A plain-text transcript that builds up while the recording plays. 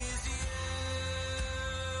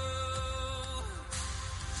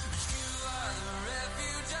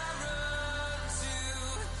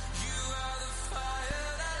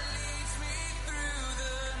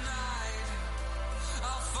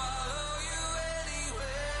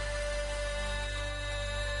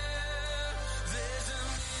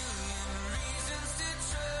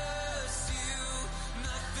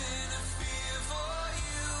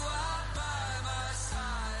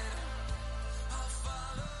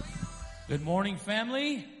Good morning,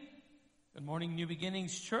 family. Good morning, New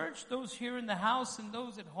Beginnings Church. Those here in the house and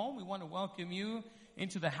those at home, we want to welcome you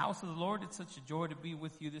into the house of the Lord. It's such a joy to be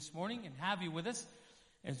with you this morning and have you with us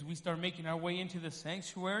as we start making our way into the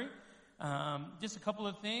sanctuary. Just a couple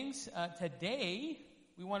of things. Today,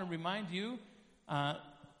 we want to remind you,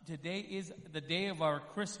 today is the day of our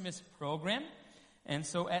Christmas program. And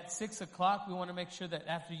so at 6 o'clock, we want to make sure that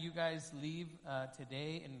after you guys leave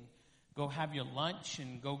today and go have your lunch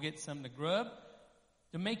and go get some to grub,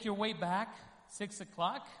 to make your way back, 6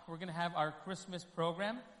 o'clock, we're going to have our Christmas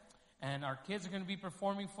program. And our kids are going to be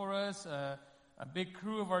performing for us. A big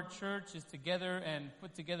crew of our church is together and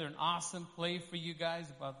put together an awesome play for you guys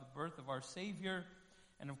about the birth of our Savior.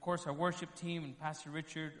 And of course, our worship team and Pastor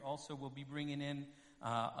Richard also will be bringing in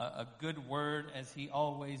a good word, as he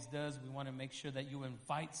always does. We want to make sure that you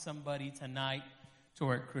invite somebody tonight to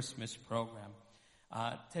our Christmas program.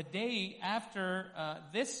 Today, after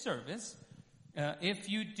this service, if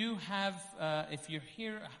you do have, if you're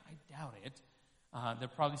here, I doubt it. They're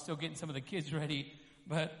probably still getting some of the kids ready.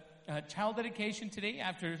 But child dedication today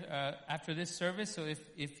after this service. So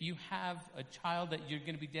if you have a child that you're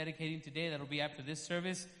going to be dedicating today, that'll be after this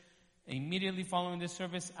service. Immediately following this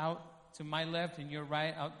service, out to my left and your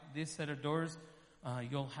right, out this set of doors,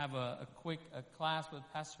 you'll have a quick class with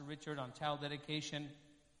Pastor Richard on child dedication.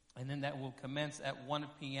 And then that will commence at 1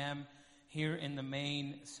 p.m. here in the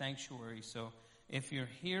main sanctuary. So if you're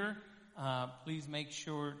here, please make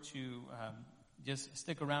sure to just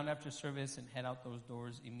stick around after service and head out those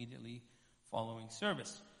doors immediately following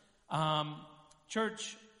service.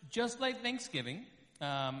 Church, just like Thanksgiving,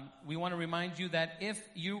 we want to remind you that if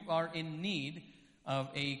you are in need of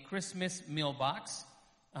a Christmas meal box,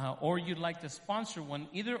 or you'd like to sponsor one,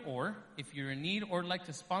 either or, if you're in need or like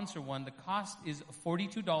to sponsor one, the cost is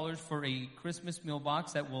 $42 for a Christmas meal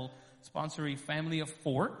box that will sponsor a family of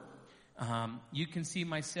 4. You can see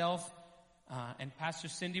myself and Pastor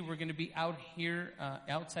Cindy. We're going to be out here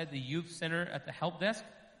outside the youth center at the help desk,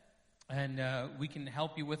 and we can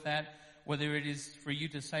help you with that, whether it is for you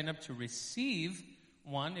to sign up to receive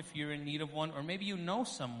one if you're in need of one, or maybe you know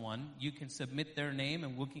someone. You can submit their name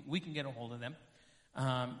and we can get a hold of them.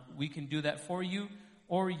 We can do that for you,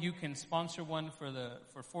 or you can sponsor one for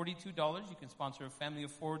 $42. You can sponsor a family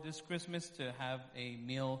of 4 this Christmas to have a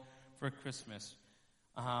meal for Christmas.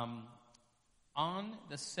 On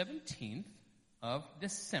the 17th of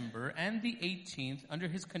December and the 18th, Under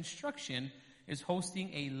His Construction is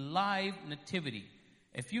hosting a live nativity.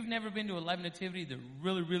 If you've never been to a live nativity, they're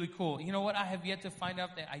really, really cool. You know what? I have yet to find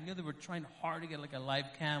out that I knew they were trying hard to get like a live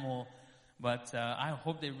camel. But I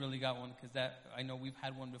hope they really got one, because I know we've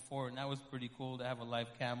had one before, and that was pretty cool to have a live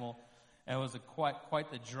camel. It was quite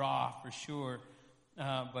the draw for sure.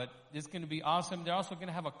 But it's going to be awesome. They're also going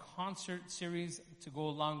to have a concert series to go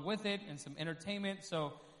along with it and some entertainment.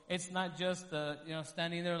 So it's not just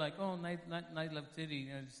standing there like, oh, night love titty,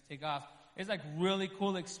 just take off. It's like really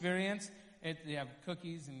cool experience. They have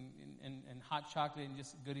cookies and hot chocolate and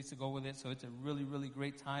just goodies to go with it. So it's a really, really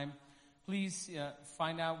great time. Please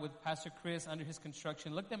find out with Pastor Chris, Under His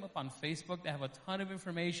Construction. Look them up on Facebook. They have a ton of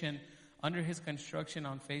information, Under His Construction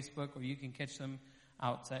on Facebook, or you can catch them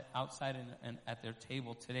outside and at their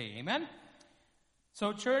table today. Amen?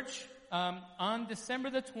 So, church, on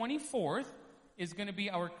December the 24th is going to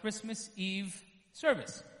be our Christmas Eve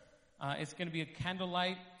service. It's going to be a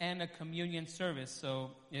candlelight and a communion service.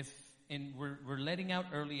 So, we're letting out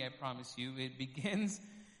early, I promise you. It begins,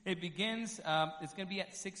 it's going to be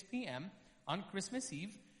at 6 p.m. on Christmas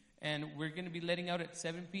Eve, and we're going to be letting out at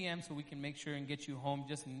 7 p.m. so we can make sure and get you home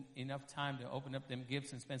just enough time to open up them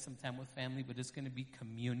gifts and spend some time with family. But it's going to be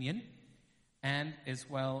communion and as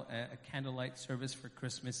well a candlelight service for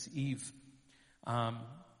Christmas Eve.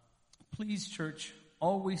 Please, church,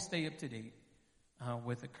 always stay up to date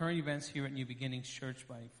with the current events here at New Beginnings Church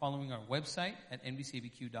by following our website at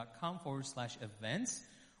nbcabq.com/events.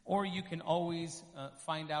 Or you can always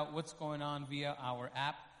find out what's going on via our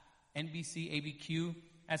app, NBC ABQ.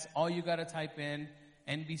 That's all you got to type in,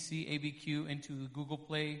 NBC ABQ, into the Google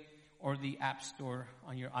Play or the App Store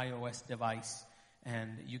on your iOS device.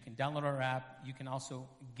 And you can download our app. You can also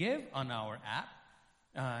give on our app.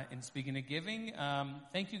 And speaking of giving,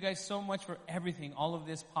 thank you guys so much for everything. All of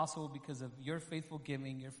this possible because of your faithful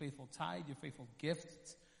giving, your faithful tithe, your faithful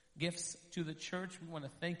gifts to the church. We want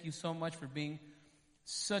to thank you so much for being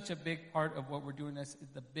such a big part of what we're doing. That's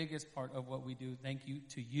the biggest part of what we do. Thank you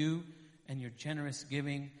to you and your generous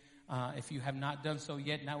giving. If you have not done so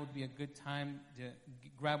yet, now would be a good time to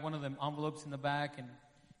grab one of them envelopes in the back and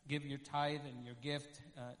give your tithe and your gift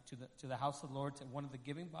to the house of the Lord, to one of the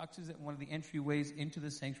giving boxes at one of the entryways into the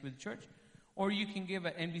sanctuary of the church. Or you can give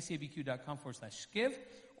at nbcabq.com/give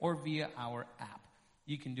or via our app.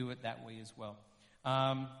 You can do it that way as well.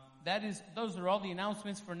 Those are all the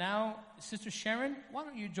announcements for now. Sister Sharon, why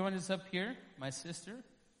don't you join us up here, my sister?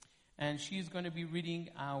 And she's going to be reading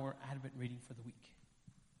our Advent reading for the week.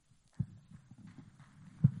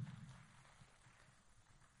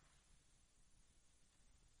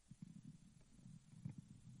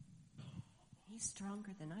 He's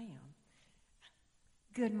stronger than I am.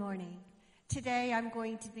 Good morning. Today I'm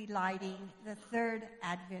going to be lighting the third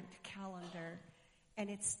Advent calendar, and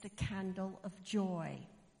it's the candle of joy.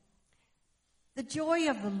 The joy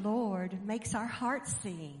of the Lord makes our hearts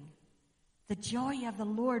sing. The joy of the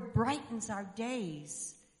Lord brightens our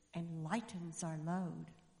days and lightens our load.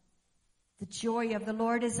 The joy of the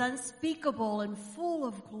Lord is unspeakable and full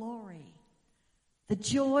of glory. The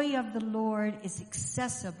joy of the Lord is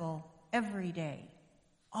accessible every day,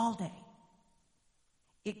 all day.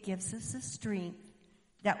 It gives us the strength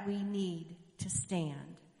that we need to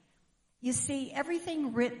stand. You see,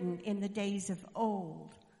 everything written in the days of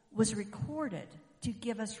old was recorded to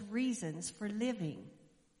give us reasons for living.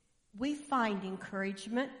 We find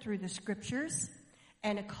encouragement through the scriptures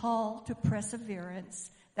and a call to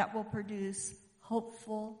perseverance that will produce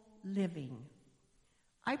hopeful living.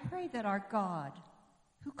 I pray that our God,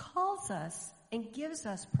 who calls us and gives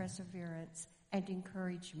us perseverance and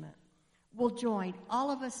encouragement, will join all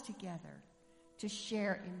of us together to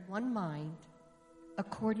share in one mind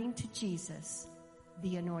according to Jesus,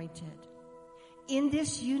 the Anointed. In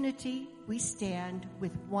this unity, we stand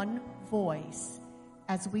with one voice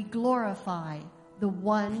as we glorify the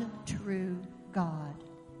one true God,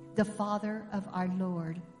 the Father of our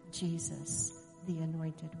Lord Jesus, the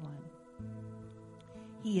Anointed One.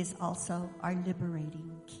 He is also our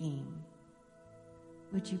liberating King.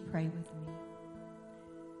 Would you pray with me?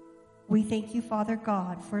 We thank you, Father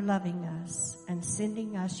God, for loving us and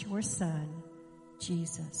sending us your Son,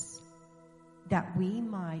 Jesus, that we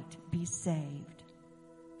might be saved.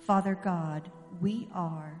 Father God, we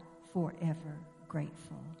are forever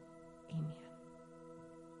grateful. Amen.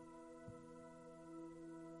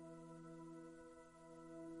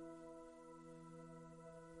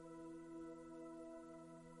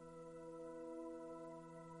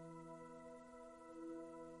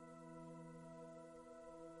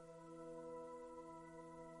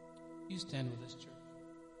 You stand with us, church.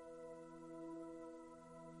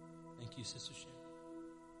 Thank you, Sister Sharon.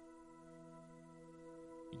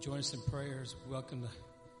 You join us in prayers. Welcome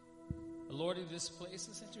the Lord in this place.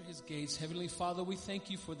 Let's enter his gates. Heavenly Father, we thank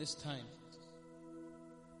you for this time.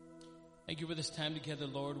 Thank you for this time together,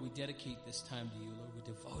 Lord. We dedicate this time to you, Lord. We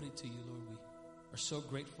devote it to you, Lord. We are so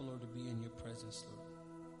grateful, Lord, to be in your presence, Lord.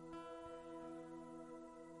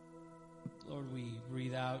 Lord, we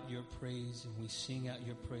breathe out your praise and we sing out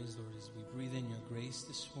your praise, Lord, as we breathe in your grace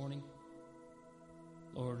this morning.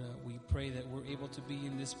 Lord, we pray that we're able to be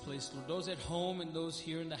in this place, Lord. Those at home and those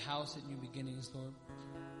here in the house at New Beginnings, Lord.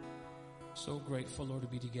 So grateful, Lord, to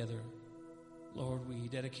be together. Lord, we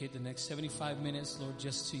dedicate the next 75 minutes, Lord,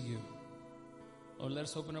 just to you. Lord, let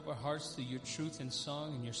us open up our hearts to your truth and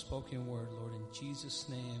song and your spoken word, Lord. In Jesus'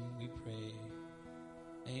 name we pray.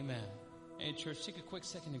 Amen. Hey, church, take a quick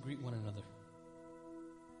second to greet one another.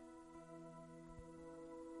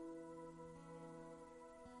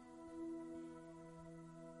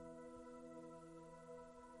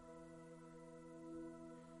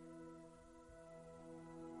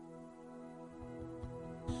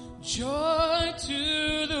 Joy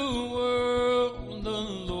to the world, the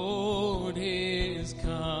Lord is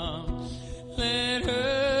come. Let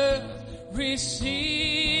earth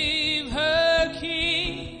receive her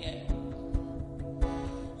King.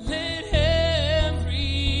 Let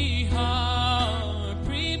every heart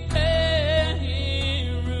prepare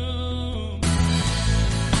him room.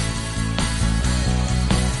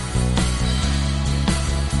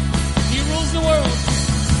 He rules the world.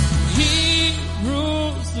 He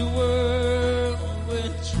rules the world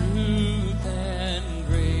with truth and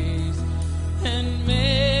grace, and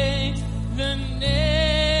makes the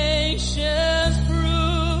nations praise.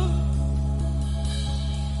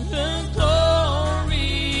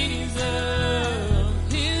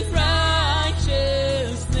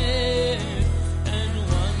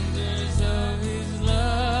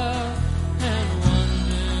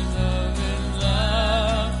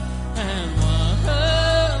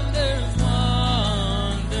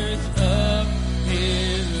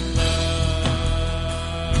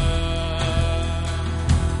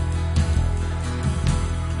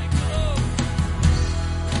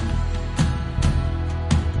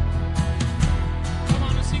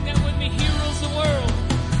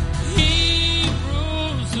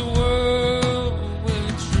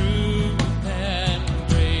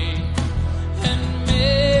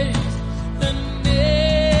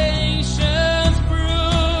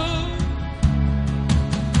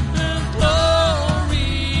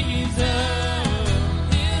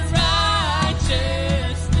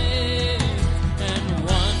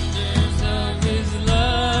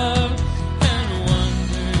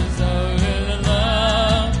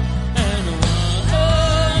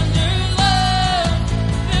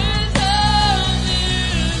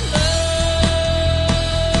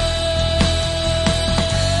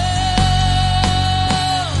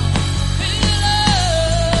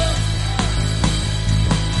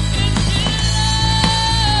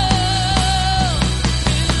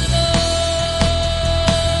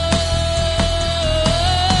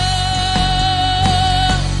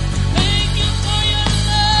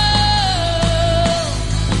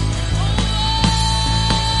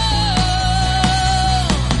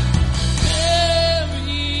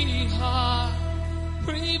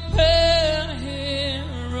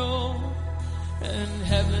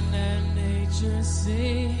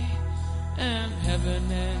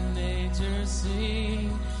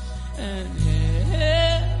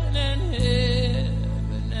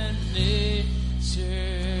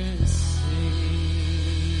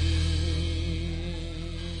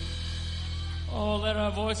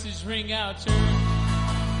 voices ring out, church.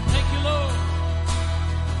 Thank you, Lord.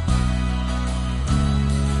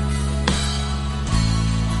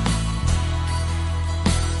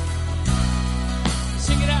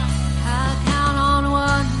 Sing it out. I count on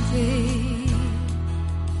one thing,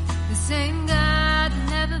 the same God that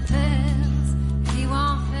never fails. He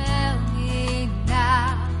won't fail me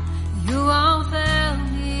now. You won't fail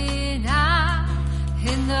me now.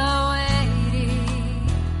 In the waiting,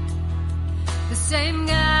 the same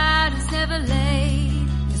God who's never late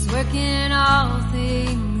is working all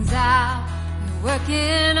things out. You're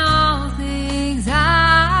working all things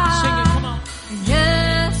out. Sing it, come on.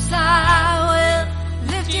 Yes, I will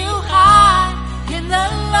lift you high in the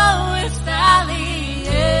lowest valley.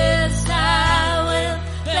 Yes, I will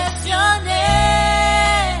bless your name.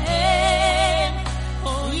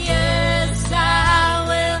 Oh, yes, I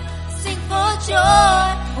will sing for joy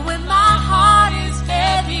when my heart is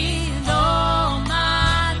heavy in all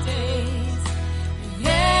my days.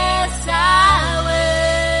 Yes, I will.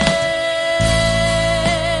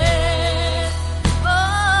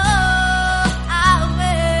 Oh, I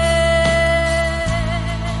will.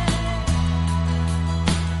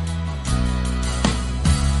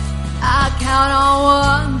 I count on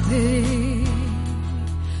one thing,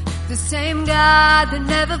 the same God that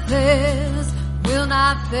never fails will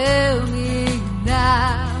not fail me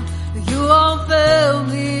now. You won't fail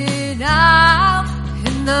me now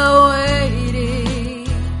in the waiting.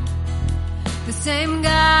 The same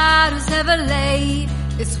God who's never late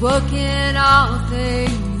is working all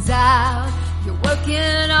things out. You're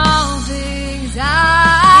working all things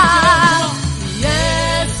out.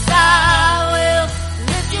 Yes, I will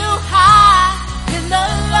lift you high in the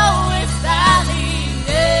lowest valley.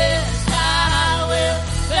 Yes, I will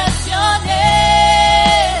bless your name.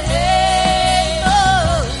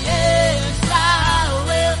 Oh, yes, I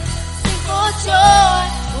will sing for joy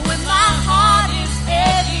when my heart is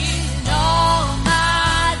heavy in all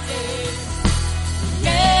my days.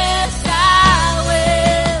 Yes, I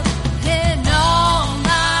will in all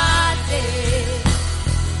my days.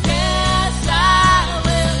 Yes, I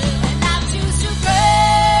will, and I choose to praise,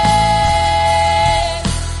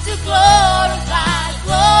 to glorify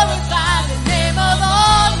the name of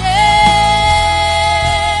all names.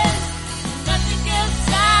 Nothing can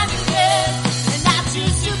stand against, and I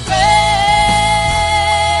choose to praise,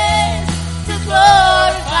 to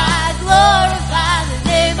glorify the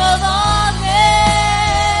name of all names.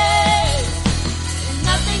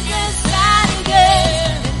 Nothing can stand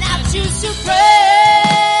against, and I choose to praise,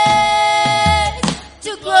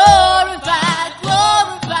 to glorify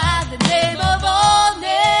the name of all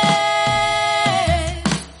names.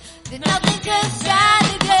 That nothing can stand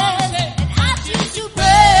against, and I choose to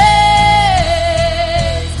praise,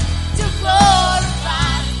 to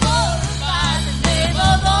glorify the name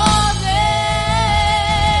of all names.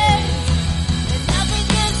 That nothing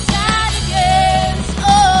can stand against.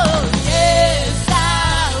 Oh, yes, I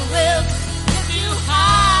will lift you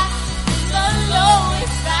high in the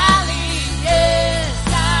lowest valley. Yes,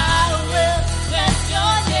 I will bless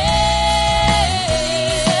your name.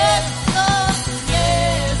 Oh,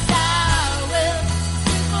 yes, I will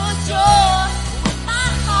sing for joy when my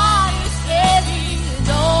heart is heavy in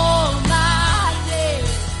all my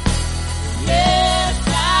days. Yes,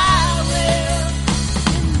 I will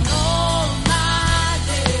in all my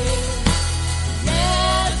days.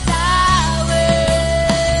 Yes, I will.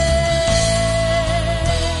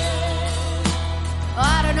 Oh,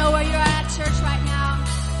 I don't know where you're at, church, right now,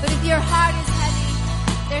 but if your heart is heavy,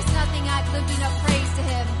 there's nothing like lifting up praise to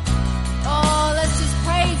Him. Oh, let's just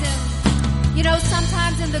praise Him. You know,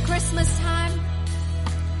 sometimes in the Christmas time,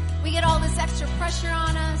 we get all this extra pressure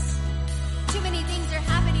on us. Too many things are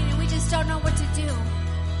happening and we just don't know what to do.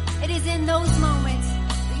 It is in those moments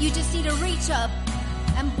that you just need to reach up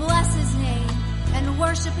and bless His name and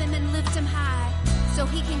worship Him and lift Him high so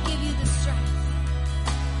He can give you the strength.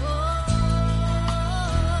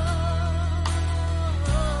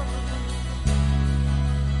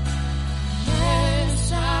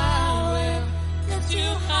 Yes, I will lift you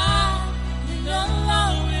high in the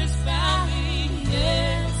lowest valley.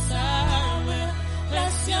 Yes, I will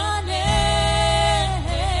bless your name.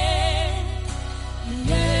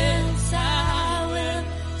 Yes, I will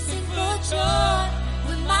sing for joy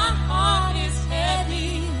when my heart is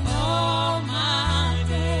heavy all my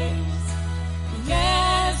days.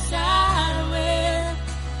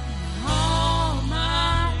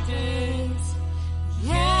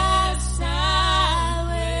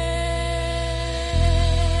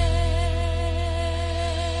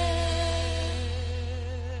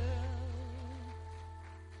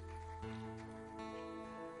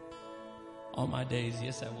 all my days.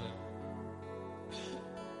 Yes, I will.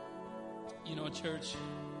 You know, church,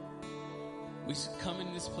 we come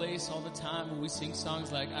in this place all the time and we sing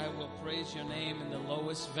songs like, I will praise your name in the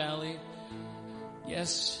lowest valley.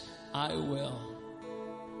 Yes, I will.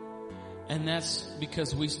 And that's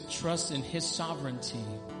because we trust in His sovereignty.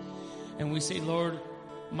 And we say, Lord,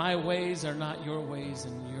 my ways are not your ways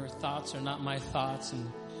and your thoughts are not my thoughts.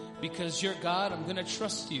 And because you're God, I'm going to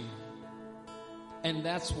trust you. And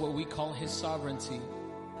that's what we call His sovereignty.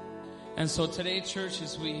 And so today, church,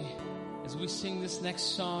 as we sing this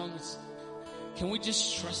next song, can we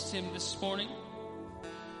just trust Him this morning?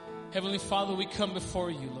 Heavenly Father, we come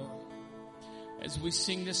before you, Lord. As we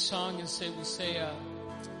sing this song and we say,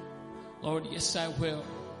 Lord, yes, I will.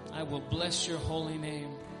 I will bless your holy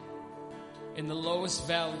name. In the lowest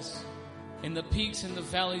valleys, in the peaks and the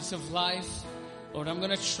valleys of life, Lord, I'm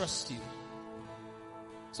going to trust you.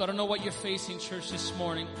 So I don't know what you're facing, church, this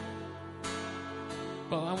morning,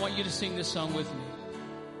 but I want you to sing this song with me.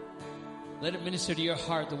 Let it minister to your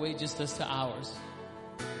heart the way it just does to ours.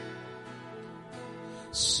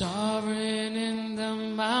 Sovereign in the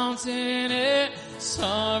mountain air,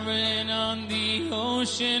 sovereign on the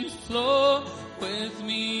ocean floor, with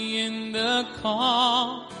me in the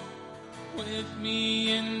calm, with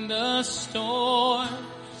me in the storm,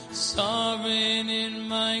 sovereign in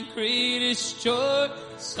my greatest joy,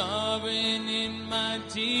 sovereign in my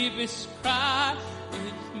deepest cry,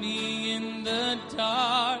 with me in the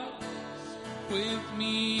dark, with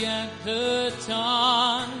me at the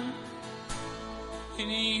dawn. In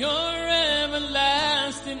your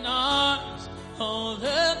everlasting arms, all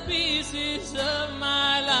the pieces of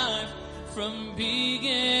my life, from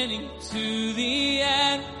beginning to the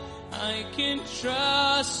end, I can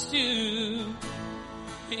trust you.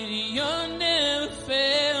 In your never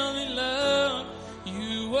failing love,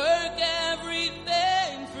 you work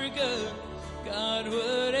everything for good. God,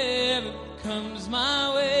 whatever comes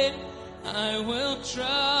my way, I will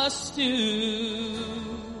trust you.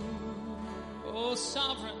 Oh,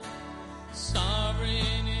 sovereign,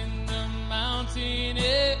 sovereign in the mountain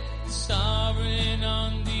air, sovereign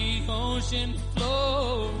on the ocean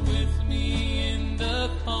floor, with me in the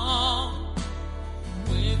calm,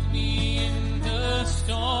 with me in the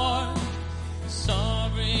storm,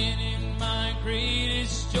 sovereign in my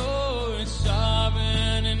greatest joy,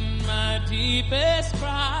 sovereign in my deepest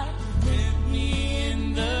cry, with me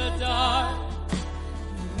in the dark,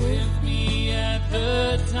 with me at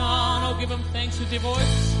the dawn. Oh, give Him thanks with your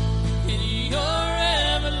voice. In your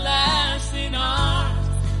everlasting arms,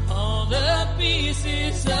 all the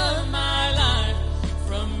pieces of my life,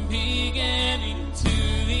 from beginning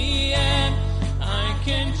to the end, I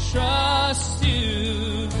can trust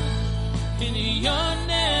you. In your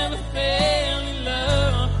never failing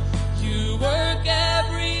love, you work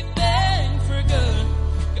everything for good.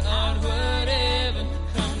 God, whatever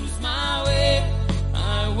comes my way,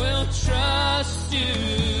 I will trust you.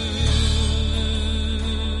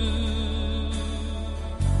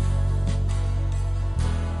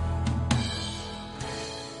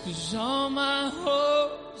 'Cause all my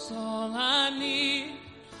hopes, all I need,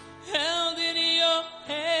 held in your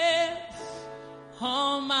hands.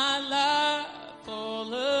 All my life,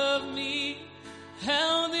 all of me,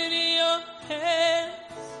 held in your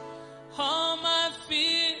hands. All my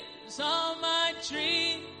fears, all my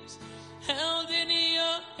dreams, held in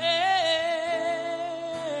your hands.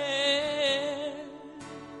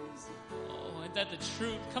 Oh, ain't that the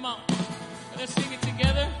truth? Come on, let's sing it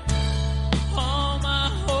together. All my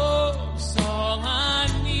hopes, all I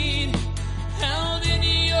need, held in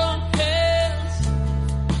your hands.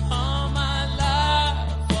 All my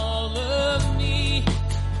life, all of me,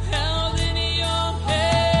 held in your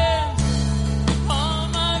hands. All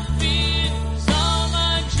my fears, all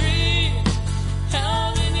my dreams,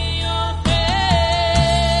 held in your hands.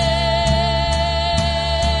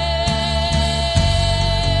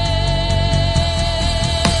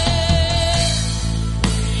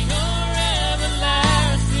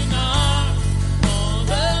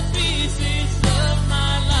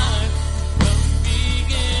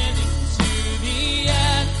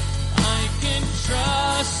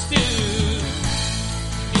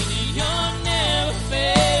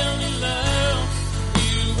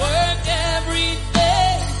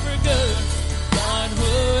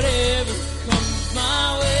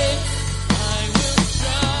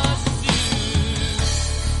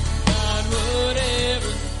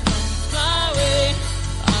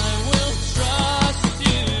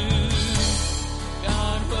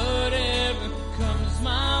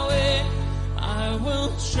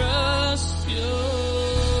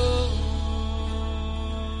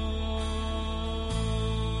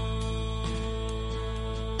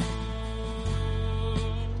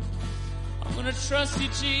 trust you,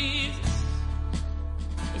 Jesus.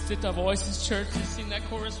 Let's lift our voices, church, and sing that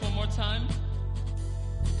chorus one more time.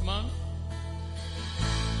 Come on.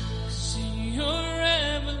 See your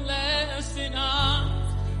everlasting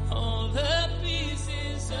arms, all the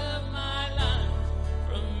pieces of my life,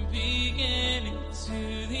 from beginning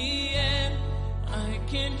to the end. I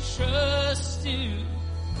can trust you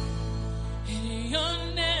in your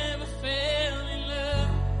never failing love.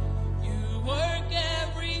 You work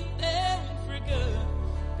everything for good.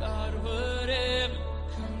 God, whatever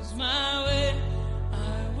comes my way,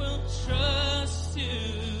 I will trust you.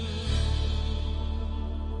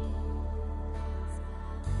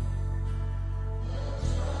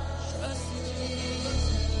 Trust you,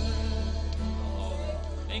 Jesus. Oh,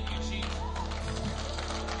 thank you, Jesus.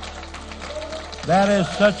 That is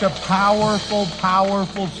such a powerful,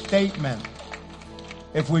 powerful statement.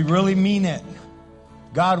 If we really mean it,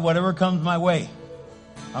 God, whatever comes my way,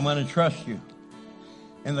 I'm going to trust you.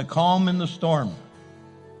 In the calm, in the storm,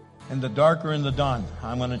 in the dark or in the dawn,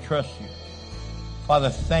 I'm going to trust you. Father,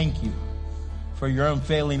 thank you for your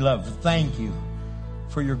unfailing love. Thank you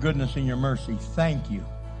for your goodness and your mercy. Thank you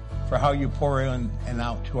for how you pour in and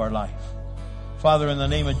out to our life. Father, in the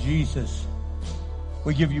name of Jesus,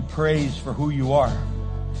 we give you praise for who you are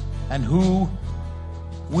and who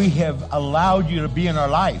we have allowed you to be in our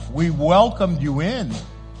life. We welcomed you in,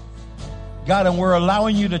 God, and we're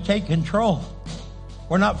allowing you to take control.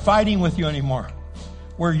 We're not fighting with you anymore.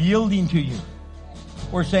 We're yielding to you.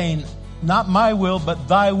 We're saying, not my will, but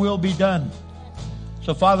thy will be done.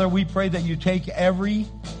 So, Father, we pray that you take every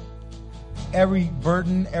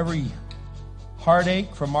burden, every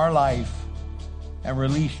heartache from our life and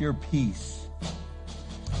release your peace.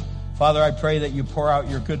 Father, I pray that you pour out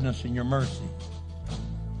your goodness and your mercy.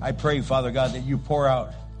 I pray, Father God, that you pour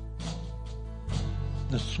out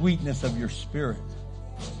the sweetness of your Spirit.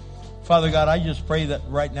 Father God, I just pray that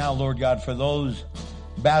right now, Lord God, for those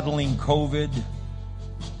battling COVID,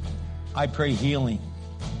 I pray healing.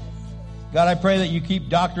 God, I pray that you keep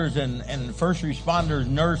doctors and first responders,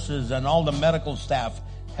 nurses, and all the medical staff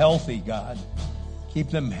healthy, God. Keep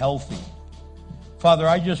them healthy. Father,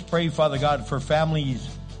 I just pray, Father God, for families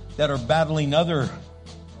that are battling other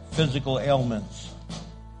physical ailments.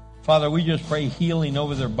 Father, we just pray healing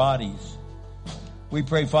over their bodies. We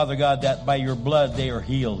pray, Father God, that by your blood they are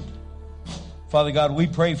healed. Father God, we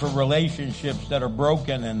pray for relationships that are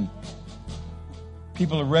broken and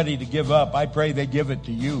people are ready to give up. I pray they give it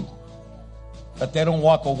to you. That they don't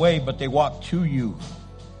walk away, but they walk to you.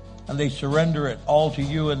 And they surrender it all to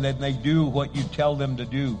you, and then they do what you tell them to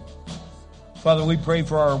do. Father, we pray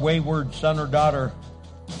for our wayward son or daughter,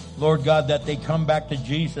 Lord God, that they come back to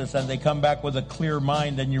Jesus and they come back with a clear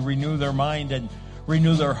mind, and you renew their mind and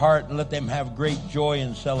renew their heart and let them have great joy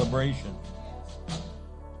and celebration.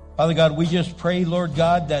 Father God, we just pray, Lord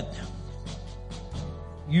God, that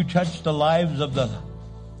you touch the lives of the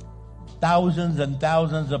thousands and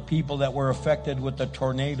thousands of people that were affected with the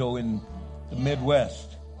tornado in the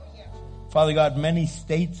Midwest. Father God, many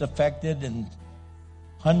states affected and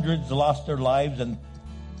hundreds lost their lives and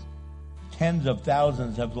tens of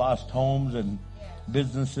thousands have lost homes and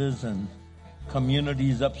businesses and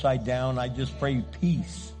communities upside down. I just pray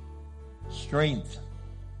peace, strength.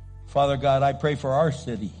 Father God, I pray for our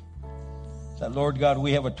city. That, Lord God,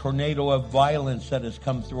 we have a tornado of violence that has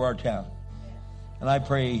come through our town. And I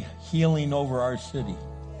pray healing over our city.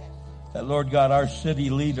 That, Lord God, our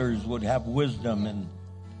city leaders would have wisdom. And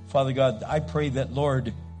Father God, I pray that,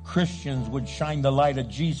 Lord, Christians would shine the light of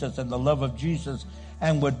Jesus and the love of Jesus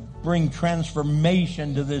and would bring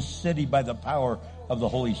transformation to this city by the power of the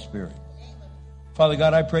Holy Spirit. Father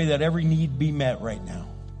God, I pray that every need be met right now.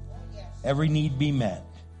 Every need be met.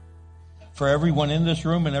 For everyone in this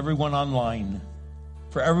room and everyone online.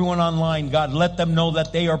 For everyone online, God, let them know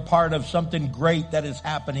that they are part of something great that is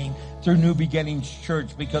happening through New Beginnings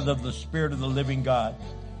Church because of the Spirit of the living God.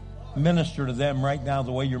 Minister to them right now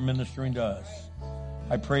the way you're ministering to us.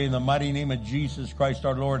 I pray in the mighty name of Jesus Christ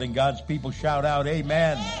our Lord, and God's people shout out,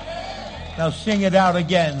 amen. Now sing it out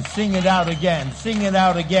again, sing it out again, sing it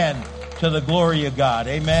out again to the glory of God.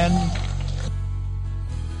 Amen.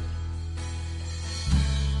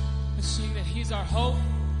 Let's sing that He's our hope.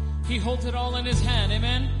 He holds it all in His hand.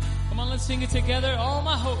 Amen. Come on, let's sing it together. All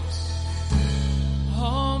my hopes.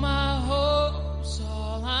 All my hopes,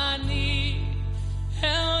 all I need,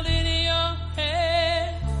 held in your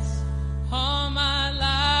hands. All my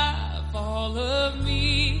life, all of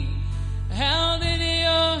me, held in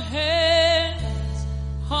your hands.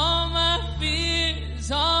 All my fears,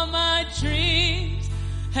 all my dreams,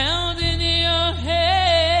 held in your hands.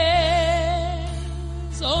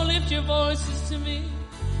 Oh, lift your voices to me.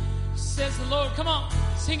 says the Lord. Come on,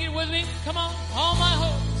 sing it with me. Come on. All my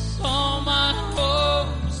hopes,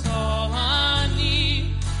 all I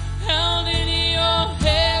need, held in your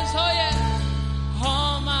hands. Oh yeah.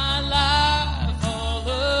 All my life, all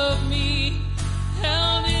of me,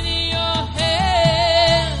 held in your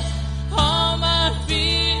hands. All my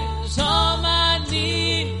fears, all my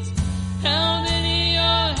needs, held in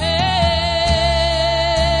your hands.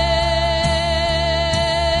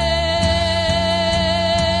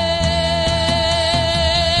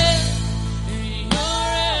 In your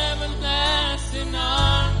everlasting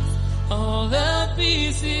arms, all the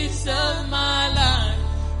pieces of my life,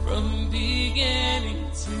 from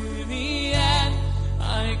beginning to the end,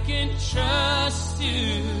 I can trust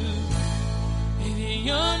you. In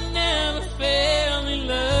your never failing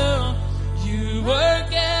love, you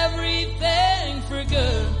work everything for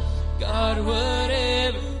good. God,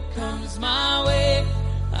 whatever comes my way,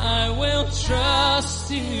 I will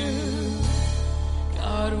trust you.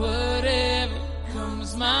 God, whatever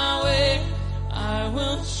comes my way, I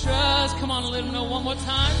will trust. Come on, let him know one more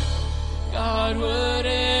time. God,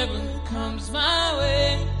 whatever comes my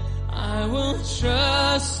way, I will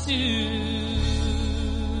trust you.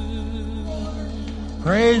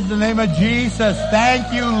 Praise the name of Jesus.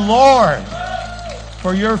 Thank you, Lord,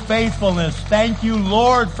 for your faithfulness. Thank you,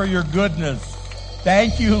 Lord, for your goodness.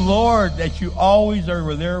 Thank you, Lord, that you always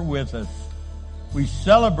are there with us. We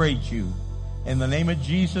celebrate you. In the name of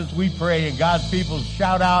Jesus, we pray. And God's people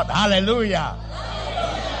shout out, hallelujah.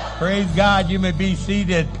 Hallelujah. Praise God. You may be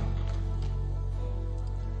seated.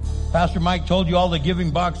 Pastor Mike told you all the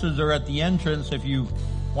giving boxes are at the entrance. If you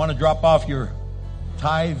want to drop off your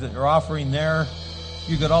tithes or offering there,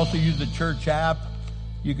 you could also use the church app.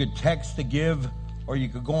 You could text to give, or you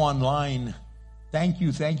could go online. Thank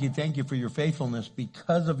you for your faithfulness.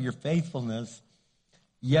 Because of your faithfulness,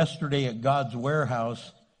 yesterday at God's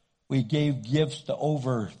Warehouse, we gave gifts to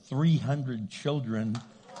over 300 children.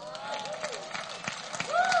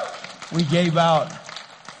 We gave out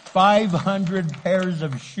 500 pairs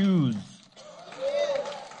of shoes.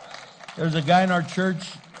 There's a guy in our church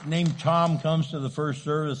named Tom comes to the first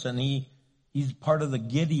service, and he's part of the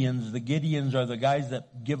Gideons. The Gideons are the guys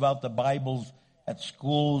that give out the Bibles at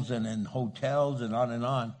schools and in hotels and on and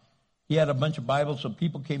on. He had a bunch of Bibles, so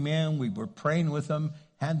people came in. We were praying with them,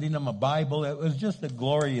 handing them a Bible. It was just a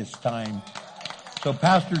glorious time. So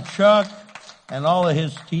Pastor Chuck and all of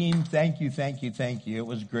his team, thank you. It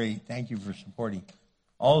was great. Thank you for supporting.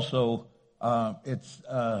 Also, I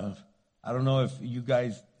don't know if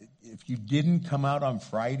you didn't come out on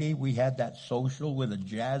Friday, we had that social with a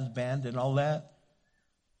jazz band and all that.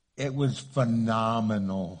 It was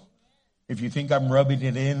phenomenal. If you think I'm rubbing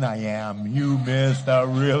it in, I am. You missed a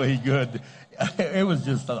really good. It was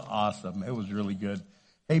just awesome. It was really good.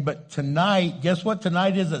 Hey, but tonight, guess what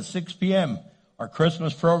tonight is at 6 p.m.? Our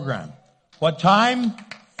Christmas program. What time? 6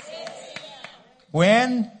 p.m.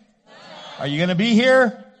 When? Are you going to be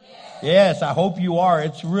here? Yes, I hope you are.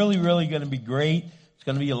 It's really, really going to be great. It's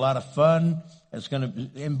going to be a lot of fun. It's going to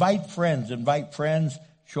invite friends,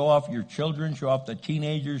 show off your children, show off the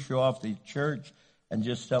teenagers, show off the church, and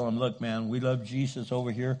just tell them, look, man, we love Jesus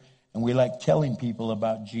over here, and we like telling people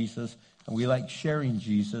about Jesus, and we like sharing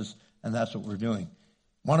Jesus, and that's what we're doing.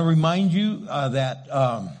 I want to remind you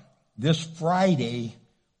that this Friday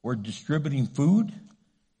we're distributing food,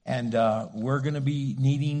 and we're going to be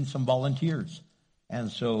needing some volunteers. And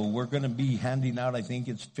so we're going to be handing out, I think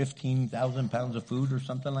it's 15,000 pounds of food or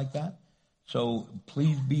something like that. So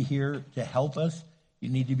please be here to help us. You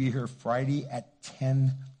need to be here Friday at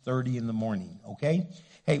 10:30 in the morning, okay?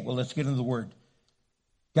 Hey, well, let's get into the Word.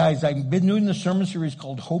 Guys, I've been doing the sermon series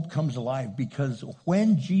called Hope Comes Alive because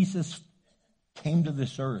when Jesus came to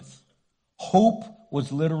this earth, hope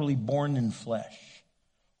was literally born in flesh.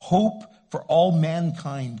 Hope for all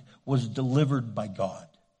mankind was delivered by God.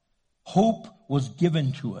 Hope was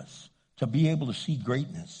given to us to be able to see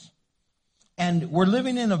greatness. And we're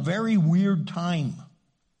living in a very weird time.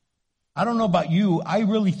 I don't know about you. I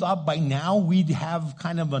really thought by now we'd have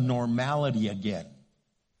kind of a normality again.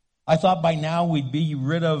 I thought by now we'd be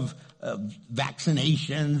rid of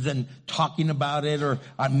vaccinations and talking about it, or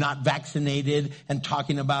I'm not vaccinated and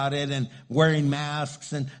talking about it, and wearing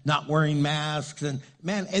masks and not wearing masks. And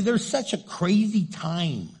man, there's such a crazy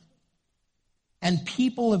time. And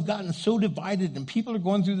people have gotten so divided, and people are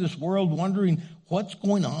going through this world wondering what's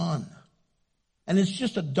going on. And it's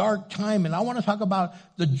just a dark time. And I want to talk about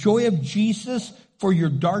the joy of Jesus for your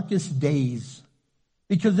darkest days.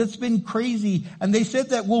 Because it's been crazy. And they said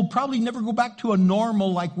that we'll probably never go back to a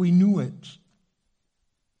normal like we knew it.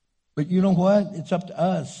 But you know what? It's up to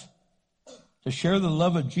us. to share the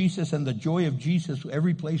love of Jesus and the joy of Jesus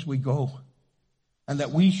every place we go. And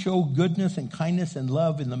that we show goodness and kindness and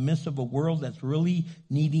love in the midst of a world that's really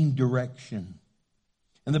needing direction.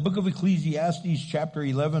 In the book of Ecclesiastes, chapter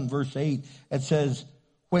 11, verse 8, it says,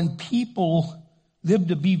 when people live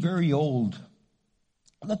to be very old,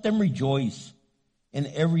 let them rejoice in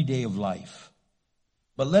every day of life.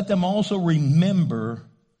 But let them also remember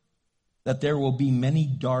that there will be many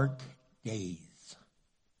dark days.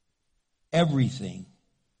 Everything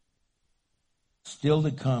still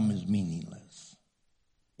to come is meaningless.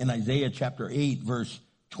 In Isaiah chapter 8, verse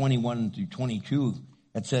 21 through 22,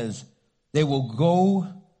 it says, they will go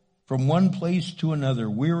from one place to another,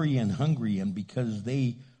 weary and hungry, and because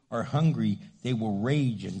they are hungry, they will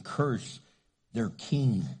rage and curse their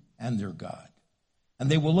king and their God. And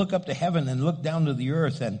they will look up to heaven and look down to the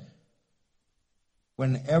earth, and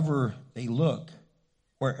wherever they look,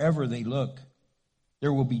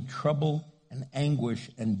 there will be trouble and anguish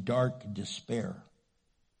and dark despair.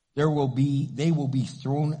 They will be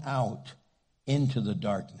thrown out into the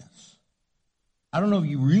darkness. I don't know if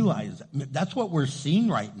you realize that. That's what we're seeing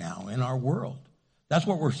right now in our world. That's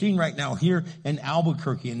what we're seeing right now here in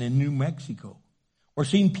Albuquerque and in New Mexico. We're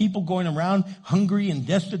seeing people going around hungry and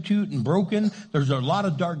destitute and broken. There's a lot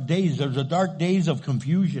of dark days. There's a dark days of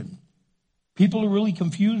confusion. People are really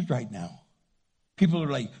confused right now. People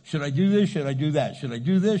are like, should I do this? Should I do that? Should I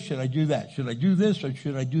do this? Should I do that? Should I do this or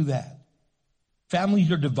should I do that?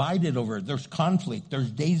 Families are divided over it. There's conflict.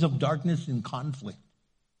 There's days of darkness and conflict.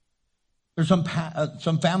 There's some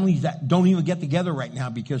families that don't even get together right now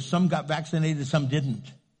because some got vaccinated, some didn't.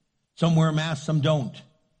 Some wear masks, some don't.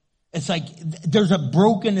 It's like there's a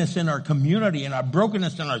brokenness in our community and a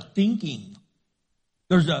brokenness in our thinking.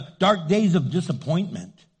 There's a dark days of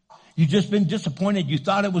disappointment. You've just been disappointed. You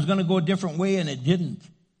thought it was going to go a different way and it didn't.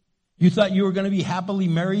 You thought you were going to be happily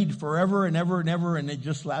married forever and ever and ever, and it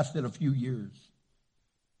just lasted a few years.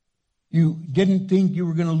 You didn't think you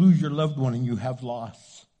were going to lose your loved one, and you have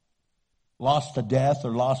lost. Lost to death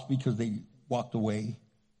or lost because they walked away.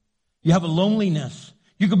 You have a loneliness.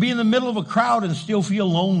 You could be in the middle of a crowd and still feel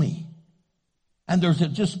lonely. And there's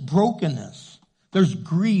just brokenness. There's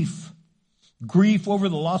grief. Grief over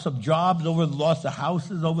the loss of jobs, over the loss of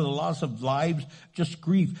houses, over the loss of lives. Just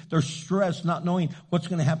grief. There's stress, not knowing what's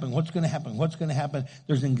going to happen, what's going to happen, what's going to happen.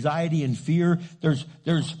 There's anxiety and fear. There's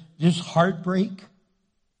just heartbreak.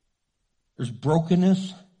 There's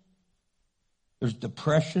brokenness. There's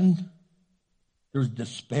depression. There's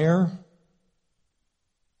despair.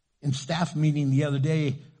 In staff meeting the other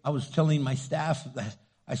day, I was telling my staff that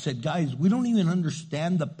I said, guys, we don't even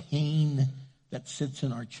understand the pain that sits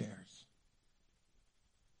in our chairs.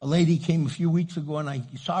 A lady came a few weeks ago and I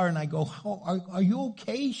saw her and I go, are you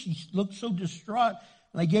okay? She looked so distraught.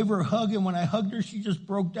 And I gave her a hug, and when I hugged her, she just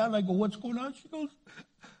broke down. I go, what's going on? She goes,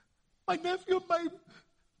 my nephew and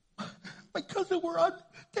my cousin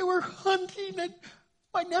they were hunting, and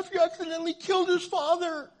my nephew accidentally killed his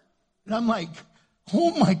father. And I'm like,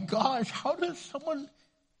 oh my gosh, how does someone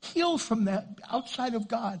heal from that outside of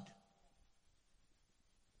God?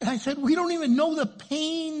 And I said, we don't even know the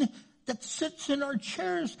pain that sits in our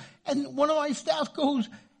chairs. And one of my staff goes,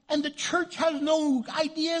 and the church has no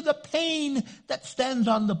idea the pain that stands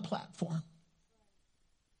on the platform.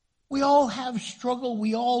 We all have struggle.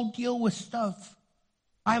 We all deal with stuff.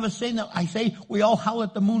 I have a saying that I say we all howl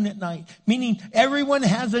at the moon at night, meaning everyone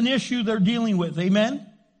has an issue they're dealing with. Amen?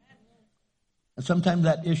 And sometimes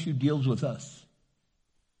that issue deals with us.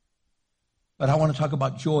 But I want to talk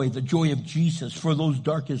about joy, the joy of Jesus for those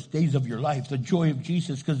darkest days of your life, the joy of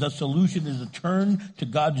Jesus, because the solution is to turn to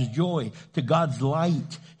God's joy, to God's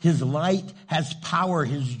light. His light has power.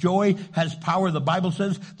 His joy has power. The Bible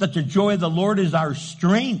says that the joy of the Lord is our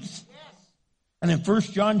strength. And in 1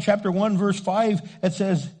 John chapter 1, verse 5, it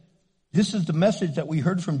says, this is the message that we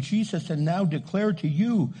heard from Jesus and now declare to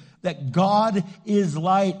you, that God is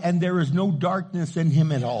light and there is no darkness in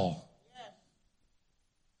him at all.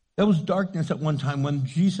 There was darkness at one time when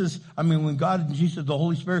God and Jesus, the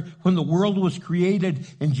Holy Spirit, when the world was created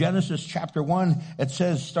in Genesis chapter 1, it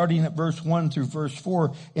says, starting at verse 1 through verse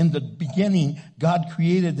 4, in the beginning, God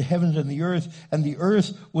created the heavens and the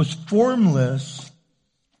earth was formless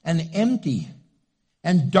and empty,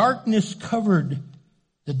 and darkness covered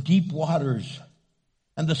the deep waters.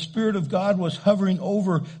 And the Spirit of God was hovering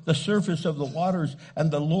over the surface of the waters.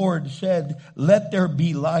 And the Lord said, let there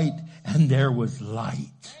be light. And there was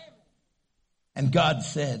light. And God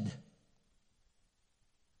said,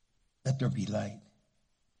 let there be light.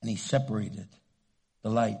 And he separated the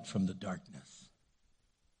light from the darkness.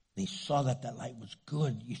 And he saw that light was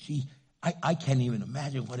good. You see, I can't even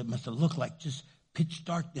imagine what it must have looked like. Just pitch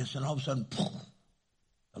darkness, and all of a sudden, poof,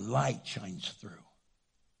 the light shines through.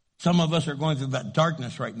 Some of us are going through that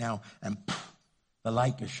darkness right now, and poof, the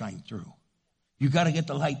light can shine through. You got to get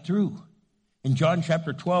the light through. In John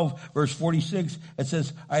chapter 12, verse 46, it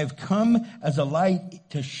says, I have come as a light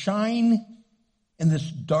to shine in this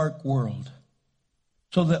dark world,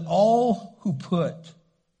 so that all who put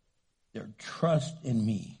their trust in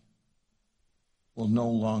me will no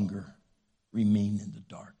longer remain in the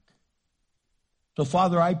dark. So,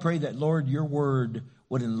 Father, I pray that, Lord, your word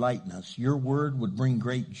would enlighten us. Your word would bring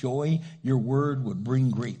great joy. Your word would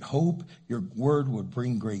bring great hope. Your word would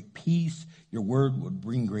bring great peace. Your word would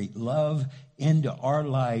bring great love into our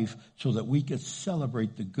life so that we could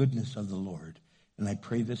celebrate the goodness of the Lord. And I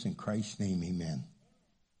pray this in Christ's name, amen.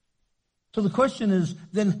 So the question is,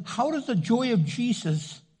 then, how does the joy of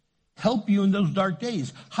Jesus help you in those dark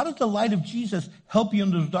days? How does the light of Jesus help you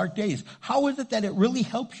in those dark days? How is it that it really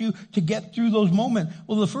helps you to get through those moments?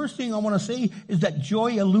 Well, the first thing I want to say is that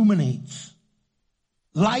joy illuminates.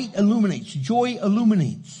 Light illuminates. Joy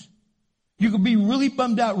illuminates. You could be really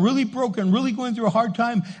bummed out, really broken, really going through a hard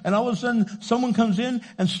time, and all of a sudden someone comes in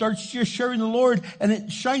and starts just sharing the Lord, and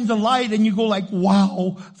it shines a light, and you go like,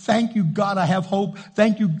 wow, thank you, God, I have hope.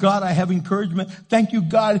 Thank you, God, I have encouragement. Thank you,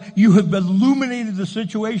 God, you have illuminated the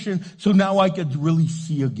situation, so now I could really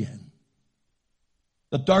see again.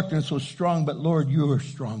 The darkness was strong, but Lord, you are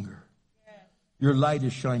stronger. Your light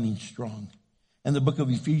is shining strong. In the book of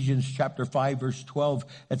Ephesians chapter 5 verse 12,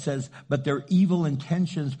 it says, but their evil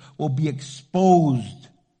intentions will be exposed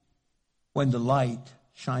when the light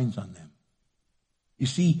shines on them. You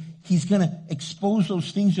see, he's going to expose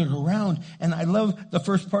those things that are around. And I love the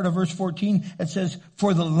first part of verse 14. It says,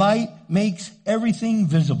 for the light makes everything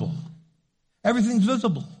visible. Everything's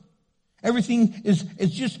visible. Everything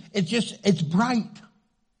it's bright.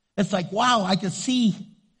 It's like, wow, I can see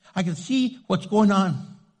what's going on.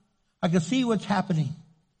 I can see what's happening.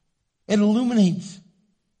 It illuminates.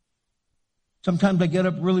 Sometimes I get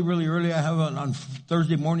up really, really early. I have on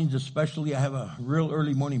Thursday mornings especially, I have a real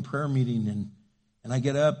early morning prayer meeting. And I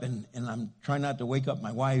get up and I'm trying not to wake up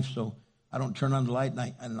my wife, so I don't turn on the light.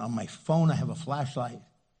 And on my phone, I have a flashlight.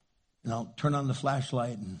 And I'll turn on the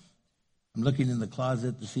flashlight and I'm looking in the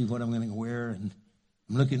closet to see what I'm going to wear. And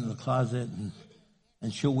I'm looking in the closet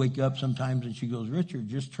and she'll wake up sometimes and she goes, Richard,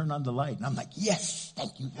 just turn on the light. And I'm like, yes,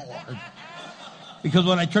 thank you, Lord. Because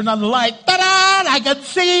when I turn on the light, ta-da, I can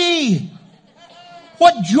see.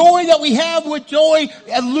 What joy that we have, what joy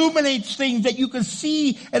illuminates things that you can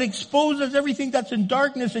see and exposes everything that's in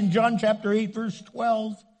darkness. In John chapter 8, verse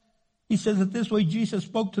 12, he says that this way Jesus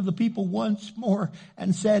spoke to the people once more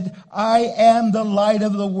and said, I am the light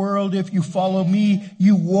of the world. If you follow me,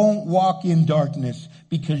 you won't walk in darkness,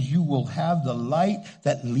 because you will have the light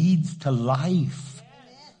that leads to life.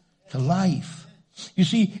 To life. You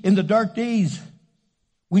see, in the dark days,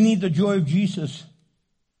 we need the joy of Jesus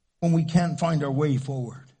when we can't find our way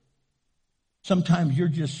forward. Sometimes you're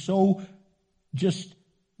just so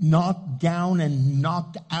knocked down and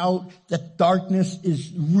knocked out that darkness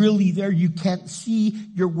is really there. You can't see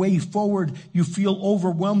your way forward. You feel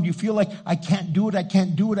overwhelmed. You feel like, I can't do it. I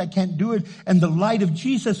can't do it. I can't do it. And the light of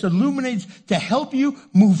Jesus illuminates to help you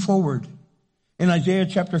move forward. In Isaiah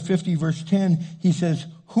chapter 50 verse 10, he says,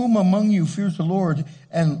 whom among you fears the Lord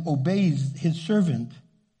and obeys his servant?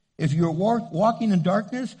 If you're walking in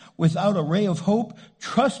darkness without a ray of hope,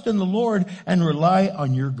 trust in the Lord and rely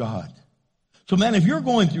on your God. So man, if you're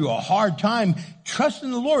going through a hard time, trust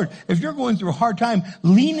in the Lord. If you're going through a hard time,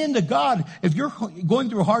 lean into God. If you're going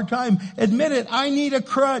through a hard time, admit it. I need a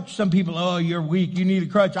crutch. Some people, oh, you're weak. You need a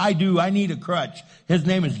crutch. I do. I need a crutch. His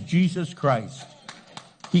name is Jesus Christ.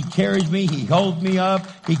 He carries me. He holds me up.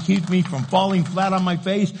 He keeps me from falling flat on my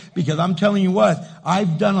face, because I'm telling you what,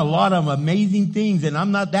 I've done a lot of amazing things, and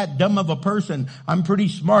I'm not that dumb of a person. I'm pretty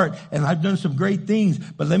smart, and I've done some great things.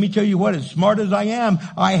 But let me tell you what, as smart as I am,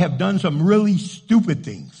 I have done some really stupid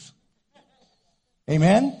things.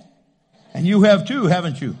 Amen? And you have too,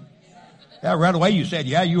 haven't you? Yeah, right away you said,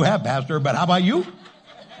 yeah, you have, Pastor, but how about you?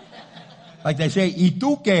 Like they say, ¿y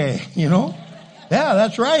tú qué? You know? Yeah,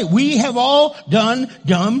 that's right. We have all done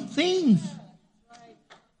dumb things.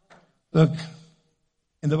 Look,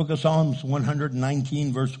 in the book of Psalms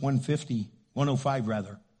 119, verse 105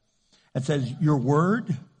 rather, it says, your word,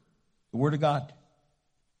 the word of God,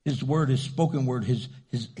 his word, his spoken word, his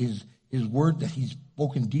word that he's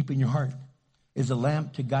spoken deep in your heart, is a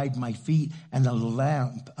lamp to guide my feet and a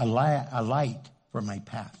light for my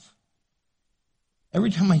path.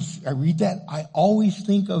 Every time I read that, I always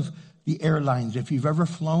think of the airlines. If you've ever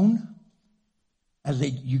flown, as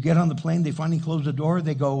you get on the plane, they finally close the door.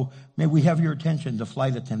 They go, may we have your attention, the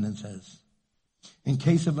flight attendant says. In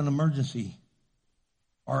case of an emergency,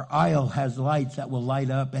 our aisle has lights that will light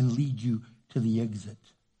up and lead you to the exit.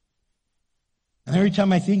 And every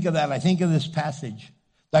time I think of that, I think of this passage.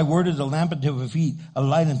 Thy word is a lamp unto my feet, a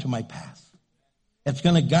light unto my path. It's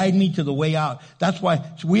going to guide me to the way out. That's why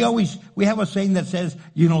we have a saying that says,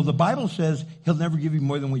 the Bible says he'll never give you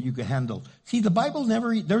more than what you can handle. See, the Bible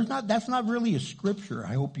that's not really a scripture.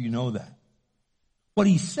 I hope you know that. What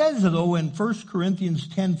he says, though, in 1 Corinthians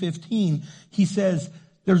 10:15, he says,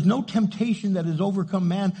 there's no temptation that has overcome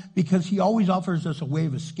man because he always offers us a way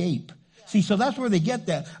of escape. See, so that's where they get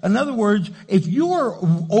that. In other words, if you are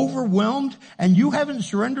overwhelmed and you haven't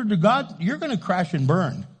surrendered to God, you're going to crash and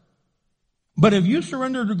burn. But if you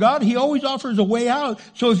surrender to God, he always offers a way out.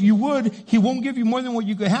 So if you would, he won't give you more than what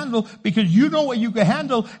you can handle because you know what you can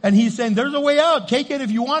handle. And he's saying, there's a way out. Take it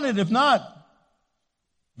if you want it. If not,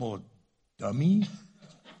 well, dummy.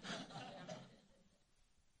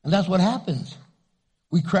 And that's what happens.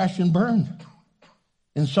 We crash and burn.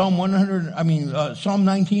 In Psalm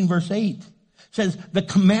 19 verse 8 says, the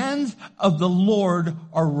commands of the Lord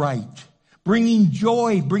are right, bringing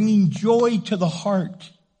joy to the heart.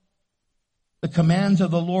 The commands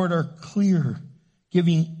of the Lord are clear,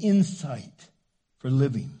 giving insight for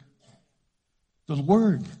living. The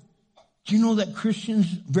Word. Do you know that Christians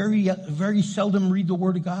very, very seldom read the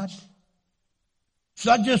Word of God? It's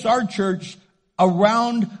not just our church.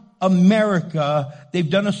 Around America, they've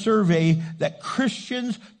done a survey that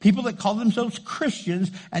Christians, people that call themselves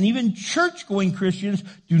Christians, and even church-going Christians,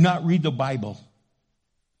 do not read the Bible.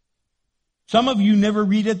 Some of you never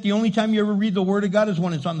read it. The only time you ever read the Word of God is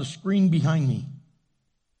when it's on the screen behind me.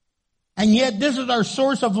 And yet this is our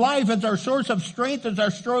source of life. It's our source of strength. It's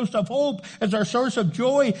our source of hope. It's our source of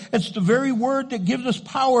joy. It's the very Word that gives us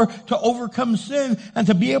power to overcome sin and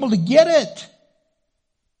to be able to get it.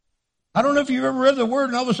 I don't know if you've ever read the Word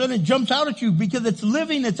and all of a sudden it jumps out at you because it's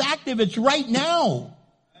living, it's active, it's right now.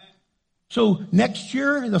 So next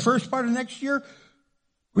year, the first part of next year,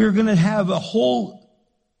 we're going to have a whole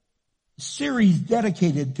series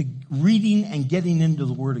dedicated to reading and getting into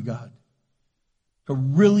the Word of God. To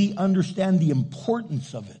really understand the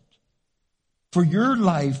importance of it. For your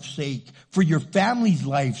life's sake, for your family's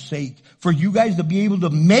life's sake, for you guys to be able to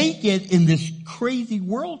make it in this crazy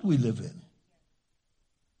world we live in.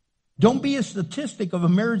 Don't be a statistic of a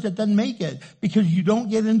marriage that doesn't make it because you don't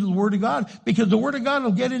get into the Word of God. Because the Word of God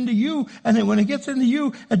will get into you, and then when it gets into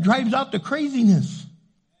you, it drives out the craziness.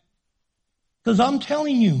 Because I'm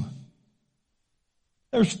telling you,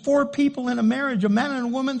 there's 4 people in a marriage, a man and a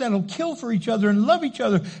woman, that'll kill for each other and love each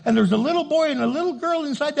other. And there's a little boy and a little girl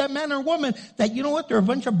inside that man or woman that, you know what, they're a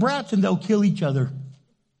bunch of brats and they'll kill each other.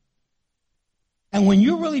 And when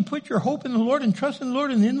you really put your hope in the Lord and trust in the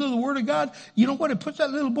Lord and into the Word of God, you know what? It puts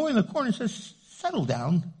that little boy in the corner and says, settle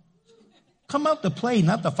down. Come out to play,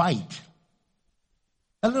 not to fight.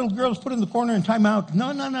 That little girl's put in the corner and time out.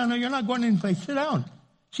 No, you're not going in to play. Sit down.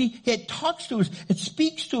 See, it talks to us. It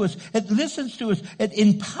speaks to us. It listens to us. It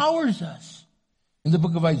empowers us. In the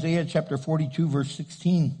book of Isaiah, chapter 42, verse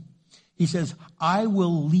 16, he says, I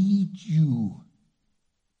will lead you.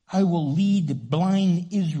 I will lead blind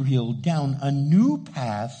Israel down a new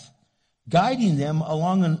path, guiding them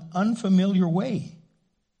along an unfamiliar way.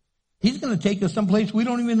 He's going to take us someplace we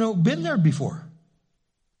don't even know, been there before.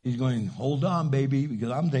 He's going, hold on, baby,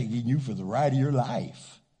 because I'm taking you for the ride of your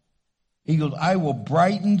life. He goes, I will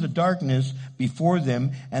brighten the darkness before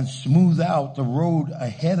them and smooth out the road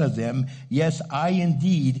ahead of them. Yes, I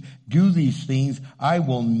indeed do these things. I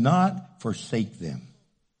will not forsake them.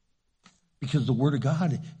 Because the Word of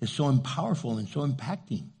God is so powerful and so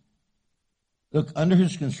impacting. Look, under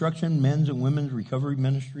his construction, men's and women's recovery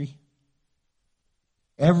ministry,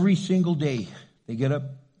 every single day, they get up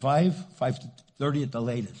 5:30 at the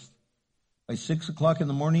latest. By 6 o'clock in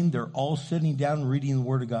the morning, they're all sitting down reading the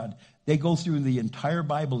Word of God. They go through the entire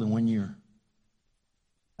Bible in 1 year.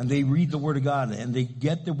 And they read the Word of God, and they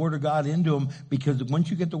get the Word of God into them, because once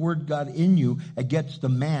you get the Word of God in you, it gets the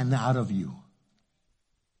man out of you.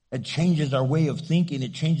 It changes our way of thinking.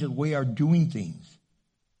 It changes the way we're doing things.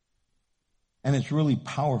 And it's really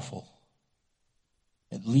powerful.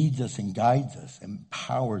 It leads us and guides us,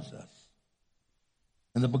 empowers us.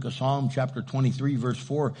 In the book of Psalm, chapter 23, verse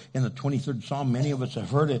 4, in the 23rd Psalm, many of us have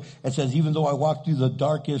heard it. It says, even though I walk through the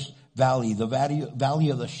darkest valley, the valley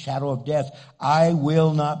of the shadow of death, I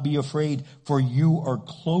will not be afraid, for you are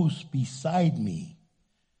close beside me.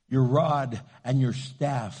 Your rod and your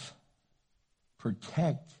staff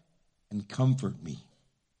protect and comfort me.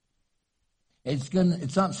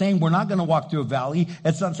 It's not saying we're not going to walk through a valley.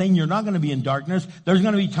 It's not saying you're not going to be in darkness. There's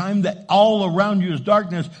going to be time that all around you is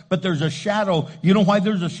darkness, but there's a shadow. You know why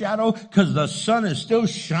there's a shadow? Because the sun is still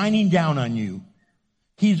shining down on you.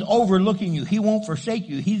 He's overlooking you. He won't forsake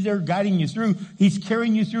you. He's there guiding you through. He's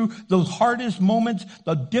carrying you through those hardest moments,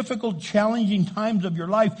 the difficult, challenging times of your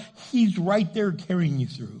life. He's right there carrying you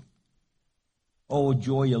through. Oh,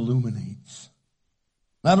 joy illuminates.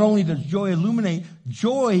 Not only does joy illuminate,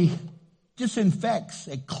 joy disinfects.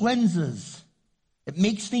 It cleanses. It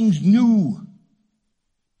makes things new.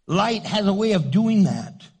 Light has a way of doing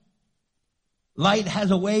that. Light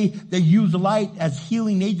has a way, they use light as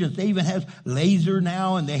healing agents. They even have laser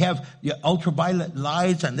now, and they have the ultraviolet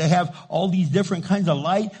lights, and they have all these different kinds of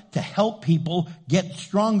light to help people get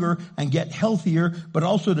stronger and get healthier, but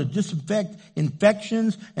also to disinfect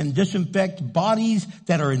infections and disinfect bodies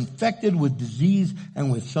that are infected with disease and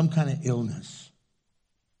with some kind of illness.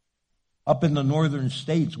 Up in the northern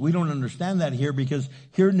states, we don't understand that here, because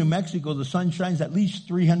here in New Mexico, the sun shines at least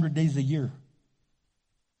 300 days a year.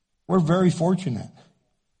 We're very fortunate.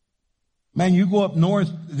 Man, you go up north,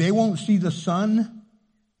 they won't see the sun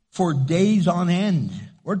for days on end.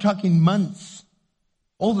 We're talking months.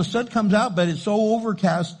 Oh, the sun comes out, but it's so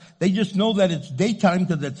overcast, they just know that it's daytime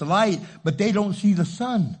because it's light, but they don't see the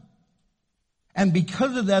sun. And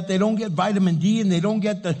because of that, they don't get vitamin D and they don't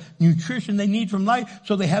get the nutrition they need from light.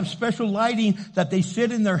 So they have special lighting that they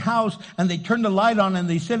sit in their house and they turn the light on and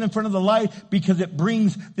they sit in front of the light because it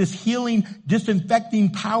brings this healing,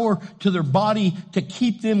 disinfecting power to their body to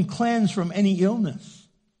keep them cleansed from any illness.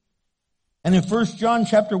 And in 1 John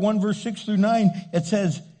chapter 1, verse 6 through 9, it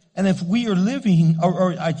says, and if we are living,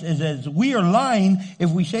 or it says, we are lying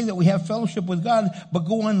if we say that we have fellowship with God, but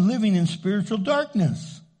go on living in spiritual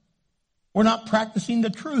darkness. We're not practicing the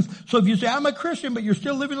truth. So if you say, I'm a Christian, but you're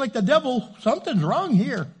still living like the devil, something's wrong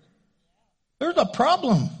here. There's a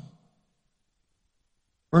problem.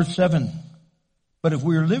 Verse 7. But if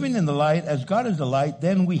we are living in the light, as God is the light,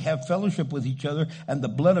 then we have fellowship with each other, and the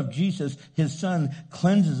blood of Jesus, his son,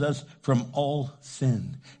 cleanses us from all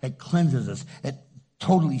sin. It cleanses us. It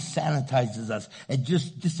totally sanitizes us. It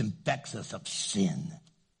just disinfects us of sin.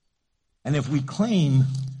 And if we claim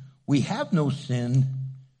we have no sin,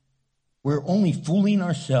 we're only fooling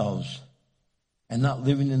ourselves and not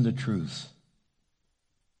living in the truth.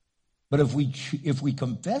 But if we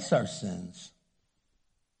confess our sins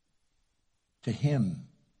to him,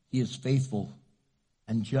 he is faithful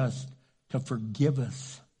and just to forgive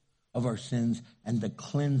us of our sins and to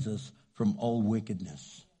cleanse us from all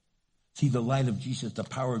wickedness. See, the light of Jesus, the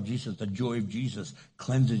power of Jesus, the joy of Jesus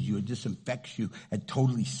cleanses you. It disinfects you. It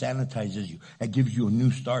totally sanitizes you. It gives you a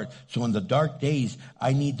new start. So in the dark days,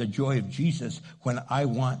 I need the joy of Jesus when I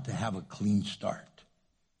want to have a clean start.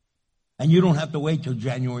 And you don't have to wait till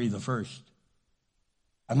January the 1st.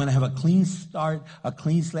 I'm going to have a clean start, a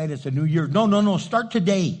clean slate. It's a new year. No. Start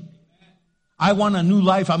today. I want a new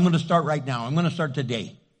life. I'm going to start right now. I'm going to start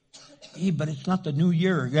today. Hey, but it's not the new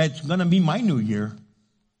year. It's going to be my new year.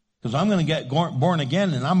 Because I'm going to get born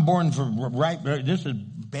again, and I'm born from right. This is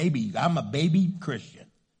baby. I'm a baby Christian.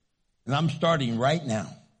 And I'm starting right now.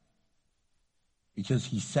 Because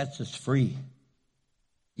he sets us free.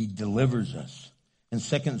 He delivers us. In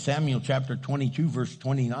 2 Samuel chapter 22, verse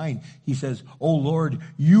 29, he says, "O Lord,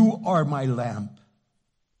 you are my lamp.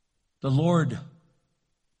 The Lord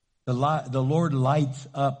lights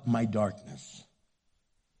up my darkness."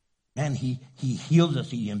 Man, he heals us.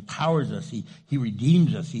 He empowers us. He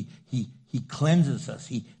redeems us. He cleanses us.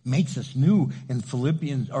 He makes us new. In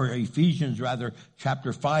Ephesians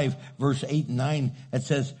chapter 5, verse 8 and 9, it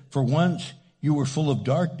says, "For once you were full of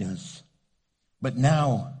darkness, but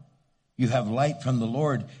now you have light from the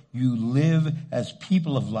Lord. You live as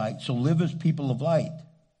people of light." So live as people of light.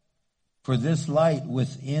 "For this light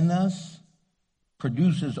within us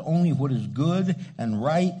produces only what is good and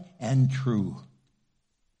right and true."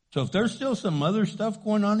 So if there's still some other stuff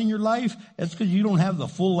going on in your life, that's because you don't have the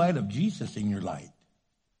full light of Jesus in your light.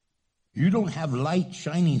 You don't have light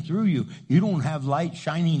shining through you. You don't have light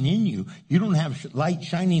shining in you. You don't have light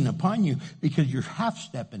shining upon you because you're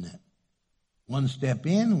half-stepping it. One step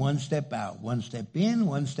in, one step out. One step in,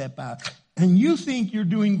 one step out. And you think you're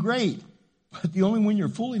doing great, but the only one you're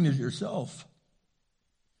fooling is yourself.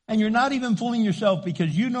 And you're not even fooling yourself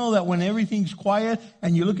because you know that when everything's quiet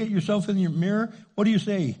and you look at yourself in your mirror, what do you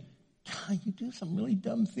say? God, you do some really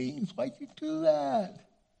dumb things. Why'd you do that?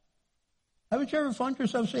 Haven't you ever found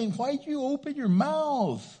yourself saying, why'd you open your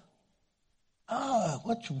mouth?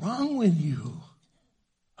 What's wrong with you?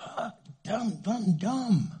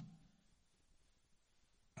 Dumb.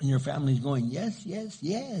 And your family's going, yes.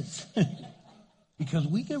 Because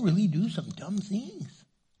we can really do some dumb things.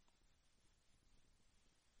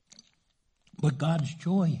 But God's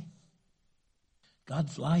joy,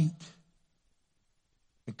 God's light,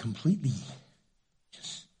 it completely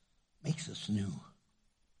just makes us new.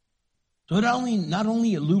 So it not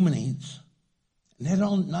only illuminates, and it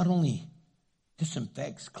not only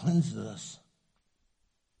disinfects, cleanses us,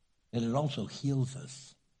 but it also heals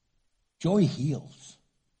us. Joy heals.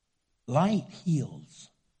 Light heals.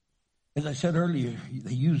 As I said earlier,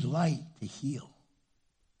 they use light to heal.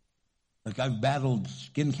 Like I've battled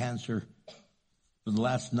skin cancer for the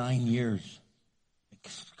last 9 years. They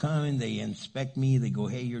come in, they inspect me, they go,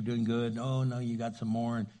 hey, you're doing good. Oh, no, you got some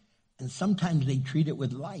more. And sometimes they treat it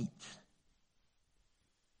with light.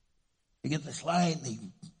 They get this light,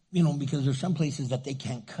 because there's some places that they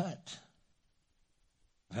can't cut.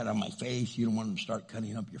 I've had on my face, you don't want them to start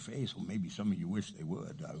cutting up your face. Well, maybe some of you wish they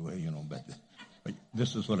would, but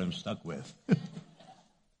this is what I'm stuck with.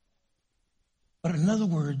 But in other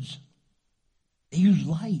words, they use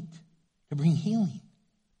light to bring healing,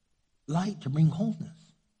 light to bring wholeness.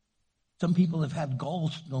 Some people have had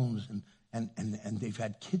gallstones and they've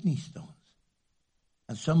had kidney stones.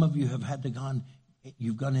 And some of you have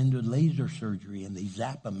you've gone into laser surgery and they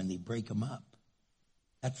zap them and they break them up.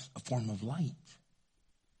 That's a form of light.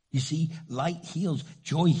 You see, light heals,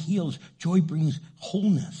 joy brings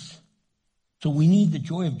wholeness. So we need the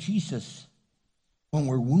joy of Jesus when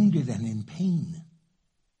we're wounded and in pain.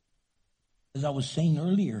 As I was saying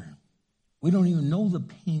earlier, we don't even know the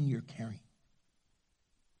pain you're carrying.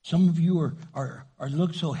 Some of you are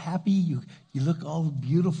look so happy, you look all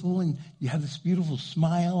beautiful and you have this beautiful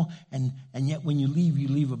smile, and yet when you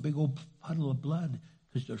leave a big old puddle of blood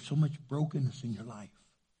because there's so much brokenness in your life.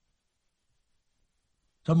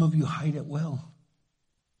 Some of you hide it well,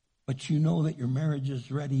 but you know that your marriage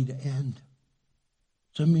is ready to end.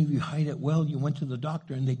 Some of you hide it well. You went to the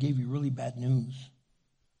doctor and they gave you really bad news.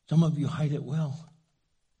 Some of you hide it well.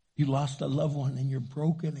 You lost a loved one and you're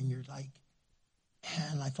broken and you're like,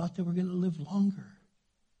 man, I thought they were going to live longer.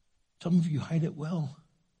 Some of you hide it well.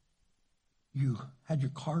 You had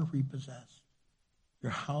your car repossessed,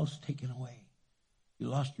 your house taken away. You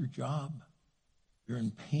lost your job. You're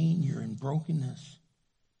in pain. You're in brokenness.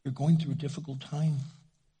 You're going through a difficult time.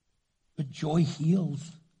 But joy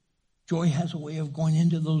heals. Joy has a way of going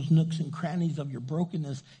into those nooks and crannies of your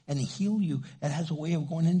brokenness and heal you. It has a way of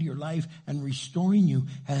going into your life and restoring you.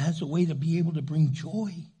 It has a way to be able to bring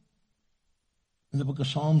joy. In the book of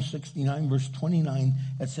Psalm 69, verse 29,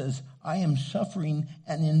 it says, I am suffering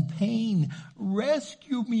and in pain.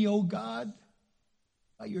 Rescue me, O God,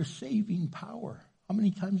 by your saving power. How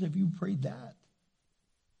many times have you prayed that?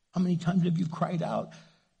 How many times have you cried out,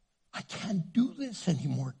 I can't do this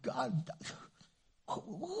anymore. God,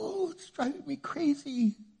 it's driving me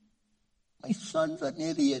crazy. My son's an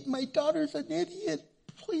idiot. My daughter's an idiot.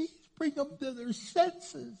 Please bring them to their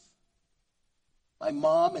senses. My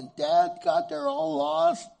mom and dad, God, they're all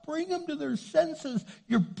lost. Bring them to their senses.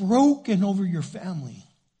 You're broken over your family.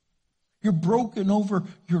 You're broken over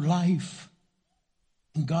your life.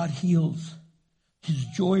 And God heals. His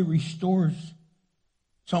joy restores.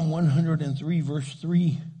 Psalm 103, verse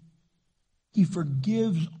 3. He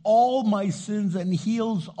forgives all my sins and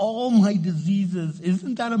heals all my diseases.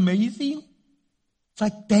 Isn't that amazing? It's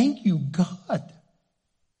like, thank you, God.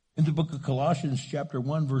 In the book of Colossians, chapter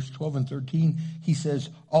 1, verse 12 and 13, he says,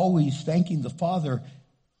 always thanking the Father,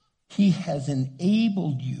 he has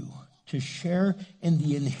enabled you to share in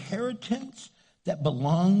the inheritance that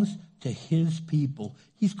belongs to his people.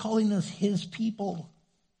 He's calling us his people.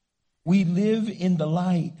 We live in the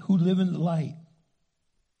light. Who live in the light?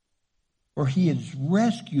 For he has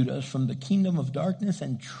rescued us from the kingdom of darkness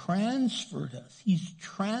and transferred us. He's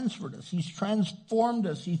transferred us. He's transformed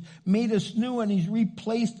us. He's made us new and he's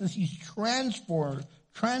replaced us. He's transferred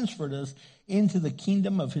us into the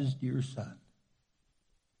kingdom of his dear Son.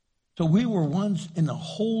 So we were once in a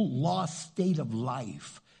whole lost state of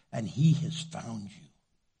life and he has found you.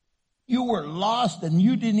 You were lost and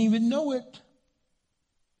you didn't even know it.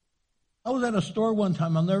 I was at a store one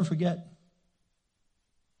time, I'll never forget.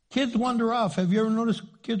 Kids wander off. Have you ever noticed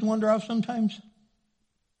kids wander off sometimes?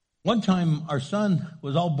 One time, our son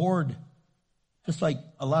was all bored. Just like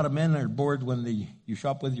a lot of men are bored when you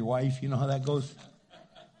shop with your wife. You know how that goes?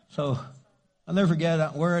 So, I'll never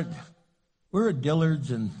forget, we're at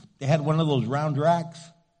Dillard's, and they had one of those round racks.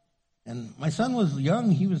 And my son was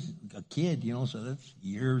young. He was a kid, so that's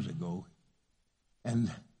years ago.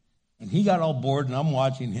 And he got all bored, and I'm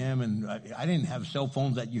watching him, and I didn't have cell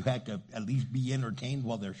phones that you had to at least be entertained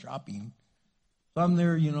while they're shopping. So I'm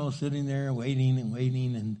there, sitting there waiting,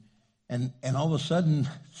 and all of a sudden,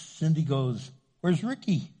 Cindy goes, Where's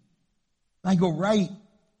Ricky? And I go, right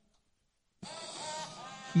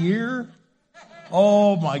here.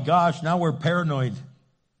 Oh my gosh, now we're paranoid.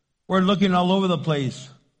 We're looking all over the place.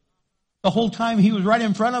 The whole time he was right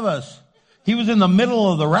in front of us. He was in the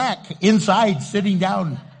middle of the rack, inside, sitting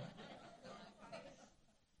down.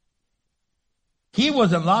 He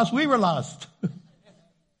wasn't lost, we were lost.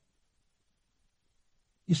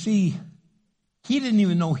 You see, he didn't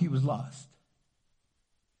even know he was lost.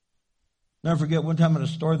 Never forget, one time at a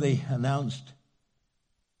store they announced,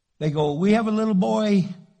 they go, we have a little boy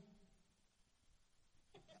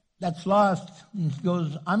that's lost. And he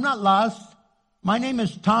goes, I'm not lost. My name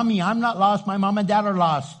is Tommy. I'm not lost. My mom and dad are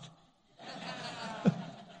lost.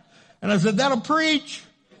 And I said, that'll preach.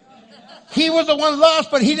 He was the one lost,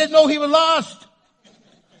 but he didn't know he was lost.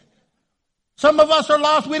 Some of us are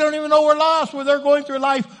lost. We don't even know we're lost. Where they're going through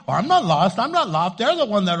life. Oh, I'm not lost. I'm not lost. They're the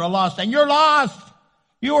one that are lost. And you're lost.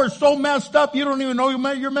 You are so messed up. You don't even know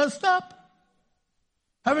you're messed up.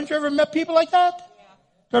 Haven't you ever met people like that? Yeah.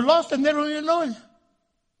 They're lost and they don't even know it.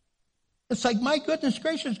 It's like, my goodness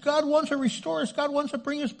gracious, God wants to restore us. God wants to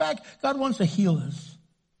bring us back. God wants to heal us.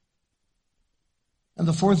 And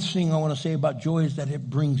the fourth thing I want to say about joy is that it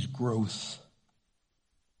brings growth.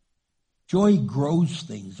 Joy grows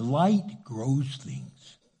things. Light grows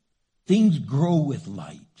things. Things grow with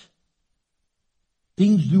light.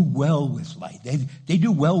 Things do well with light. They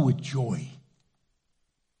do well with joy.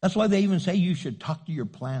 That's why they even say you should talk to your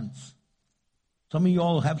plants. Some of you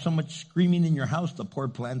all have so much screaming in your house, the poor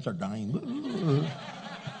plants are dying.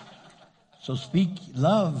 So speak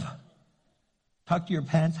love. Talk to your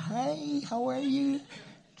plants. Hi, how are you?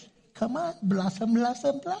 Come on, blossom,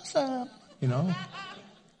 blossom, blossom. You know?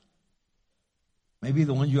 Maybe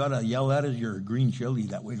the ones you ought to yell at is your green chili.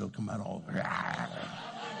 That way it'll come out all.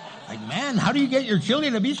 Like, man, how do you get your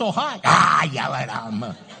chili to be so hot? Yell at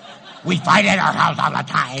them. We fight at our house all the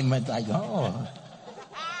time. It's like, oh.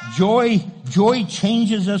 Joy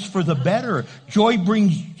changes us for the better. Joy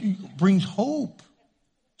brings hope.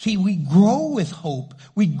 See, we grow with hope.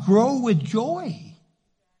 We grow with joy.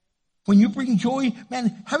 When you bring joy,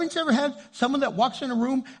 man, haven't you ever had someone that walks in a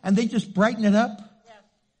room and they just brighten it up? Yeah.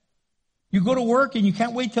 You go to work and you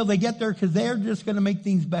can't wait till they get there because they're just going to make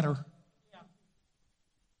things better. Yeah.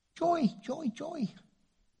 Joy, joy, joy.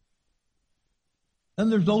 Then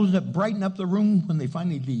there's those that brighten up the room when they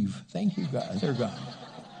finally leave. Thank you, God. They're gone.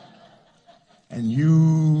 And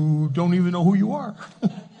you don't even know who you are.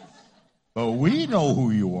 But we know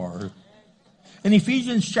who you are. In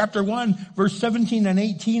Ephesians chapter 1, verse 17 and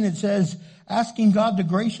 18, it says, asking God, the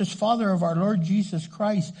gracious Father of our Lord Jesus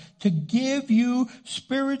Christ, to give you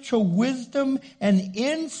spiritual wisdom and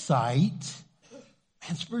insight,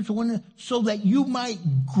 and spiritual wisdom, so that you might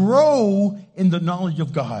grow in the knowledge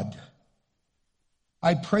of God.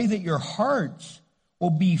 I pray that your hearts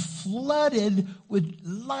will be flooded with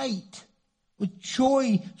light, with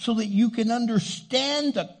joy, so that you can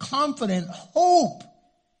understand the confident hope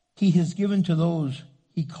he has given to those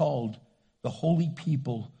he called the holy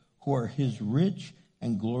people, who are his rich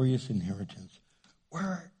and glorious inheritance.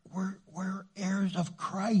 We're heirs of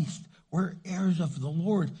Christ. We're heirs of the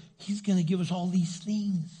Lord. He's going to give us all these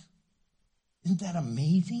things. Isn't that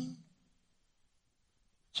amazing?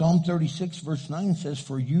 Psalm 36 verse 9 says,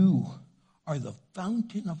 for you are the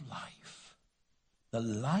fountain of life, the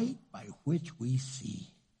light by which we see.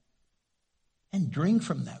 And drink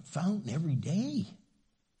from that fountain every day.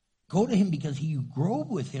 Go to him because you grow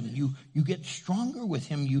with him. You get stronger with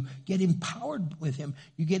him. You get empowered with him.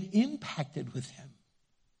 You get impacted with him.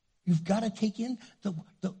 You've got to take in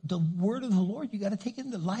the word of the Lord. You've got to take in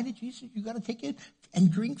the light of Jesus. You've got to take it and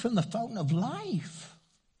drink from the fountain of life.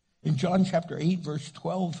 In John chapter 8, verse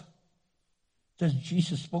 12, it says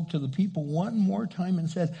Jesus spoke to the people one more time and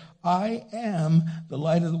said, I am the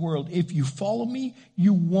light of the world. If you follow me,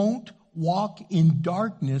 you won't walk in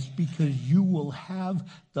darkness, because you will have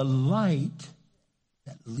the light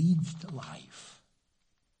that leads to life.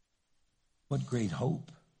 What great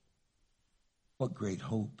hope. What great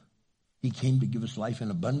hope. He came to give us life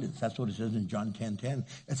in abundance. That's what it says in John 10:10.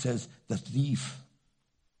 It says the thief's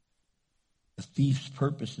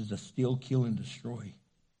purpose is to steal, kill, and destroy.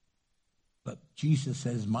 But Jesus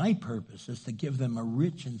says, my purpose is to give them a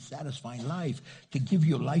rich and satisfying life, to give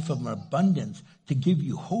you a life of abundance, to give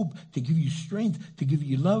you hope, to give you strength, to give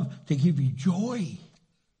you love, to give you joy.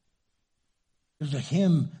 There's a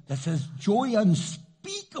hymn that says, joy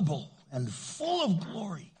unspeakable and full of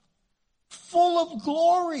glory. Full of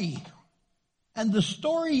glory. And the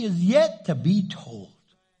story is yet to be told.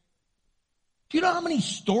 Do you know how many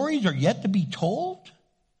stories are yet to be told?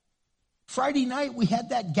 Friday night, we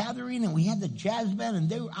had that gathering, and we had the jazz band,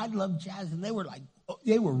 and I love jazz, and they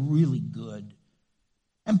were really good.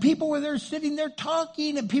 And people were there sitting there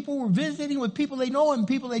talking, and people were visiting with people they know and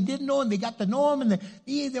people they didn't know, and they got to know them, and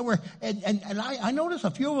I noticed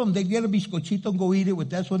a few of them, they'd get a bizcochito and go eat it with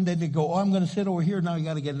this one, then they'd go, oh, I'm going to sit over here, now you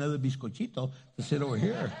got to get another bizcochito to sit over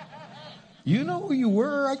here. You know who you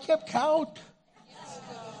were, I kept count.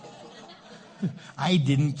 I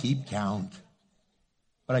didn't keep count.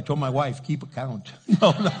 But I told my wife, keep a count.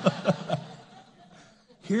 No.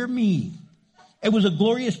 Hear me. It was a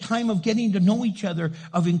glorious time of getting to know each other,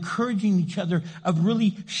 of encouraging each other, of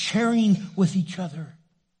really sharing with each other.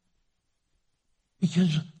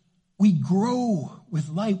 Because we grow with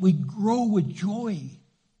light. We grow with joy.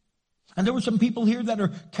 And there were some people here that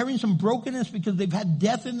are carrying some brokenness because they've had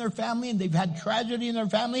death in their family and they've had tragedy in their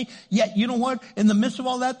family. Yet, you know what? In the midst of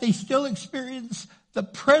all that, they still experience the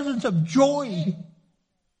presence of joy.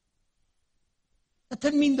 That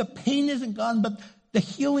doesn't mean the pain isn't gone, but the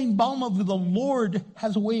healing balm of the Lord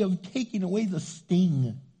has a way of taking away the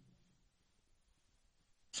sting.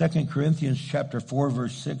 2 Corinthians chapter 4,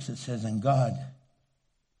 verse 6, it says, and God,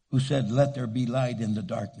 who said, let there be light in the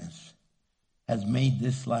darkness, has made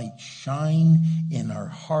this light shine in our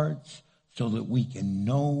hearts so that we can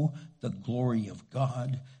know the glory of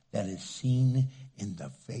God that is seen in the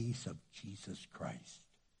face of Jesus Christ.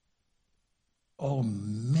 Oh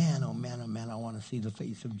man, oh man, oh man, I want to see the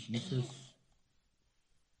face of Jesus.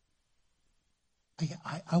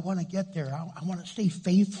 I want to get there. I want to stay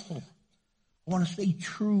faithful. I want to stay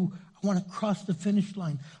true. I want to cross the finish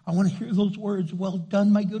line. I want to hear those words, well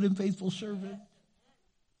done, my good and faithful servant.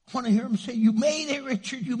 I want to hear him say, you made it,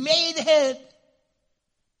 Richard. You made it.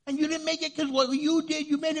 And you didn't make it because what you did.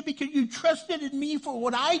 You made it because you trusted in me for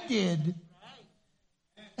what I did.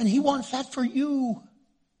 And he wants that for you.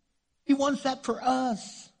 He wants that for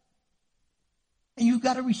us. And you've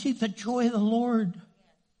got to receive the joy of the Lord.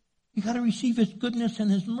 You've got to receive his goodness and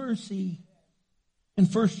his mercy. In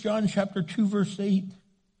 1 John chapter 2, verse 8, it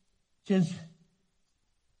says,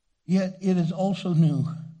 yet it is also new.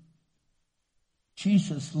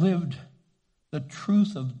 Jesus lived the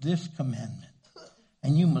truth of this commandment.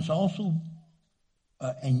 And you must also,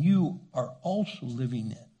 and you are also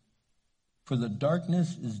living it. For the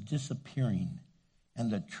darkness is disappearing, and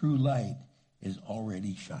the true light is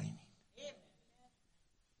already shining.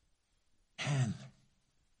 And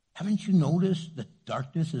haven't you noticed that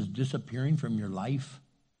darkness is disappearing from your life?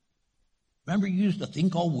 Remember you used to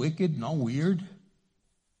think all wicked and all weird?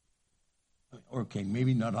 Okay,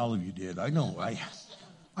 maybe not all of you did. I know.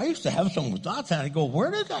 I used to have some thoughts, and I go,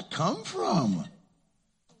 where did that come from?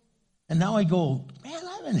 And now I go, man,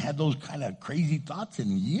 I haven't had those kind of crazy thoughts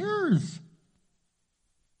in years.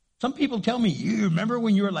 Some people tell me, you remember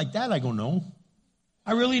when you were like that? I go, no,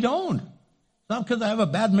 I really don't. It's not because I have a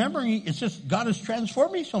bad memory. It's just God has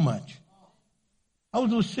transformed me so much. I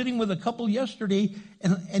was sitting with a couple yesterday,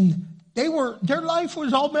 and their life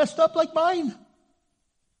was all messed up like mine.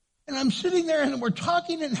 And I'm sitting there, and we're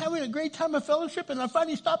talking and having a great time of fellowship, and I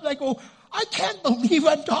finally stopped, and I go, I can't believe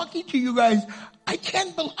I'm talking to you guys. I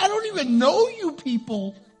don't even know you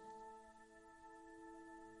people.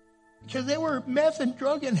 Because they were meth and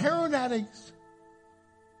drug and heroin addicts.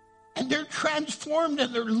 And they're transformed,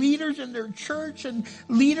 and they're leaders in their church and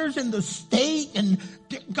leaders in the state, and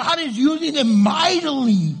God is using them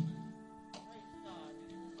mightily.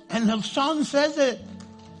 And the song says it,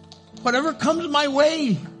 whatever comes my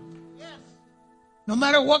way, no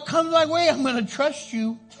matter what comes my way, I'm going to trust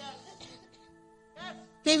you.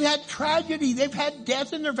 They've had tragedy. They've had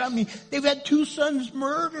death in their family. They've had 2 sons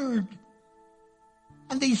murdered.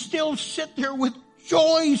 And they still sit there with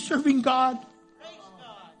joy serving God.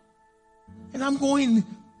 And I'm going,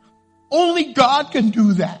 only God can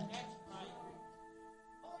do that.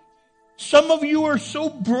 Some of you are so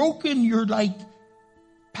broken, you're like,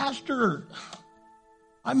 Pastor,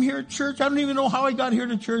 I'm here at church. I don't even know how I got here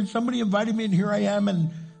to church. Somebody invited me, and here I am.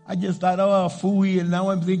 And I just thought, oh, phooey. And now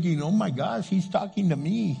I'm thinking, oh my gosh, he's talking to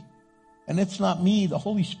me. And it's not me. The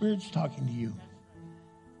Holy Spirit's talking to you.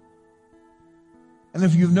 And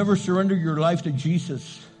if you've never surrendered your life to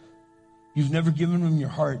Jesus, you've never given him your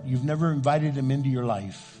heart, you've never invited him into your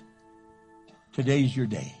life, today's your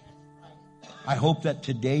day. I hope that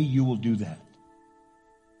today you will do that.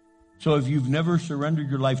 So if you've never surrendered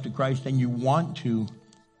your life to Christ and you want to,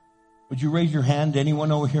 would you raise your hand?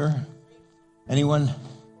 Anyone over here? Anyone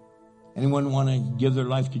want to give their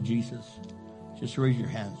life to Jesus? Just raise your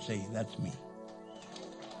hand. Say, that's me.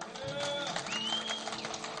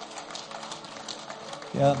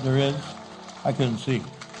 Yeah, there is. I couldn't see.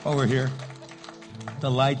 Over here.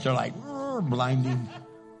 The lights are like blinding.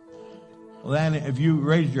 Well, then, if you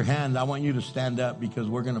raised your hand, I want you to stand up because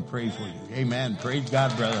we're going to pray for you. Amen. Praise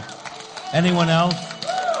God, brother. Anyone else?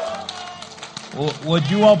 Well, would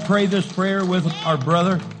you all pray this prayer with our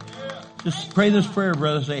brother? Just pray this prayer,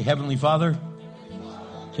 brother. Say, Heavenly Father,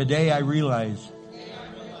 today I realize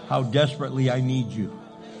how desperately I need you.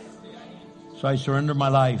 So I surrender my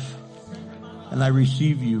life and I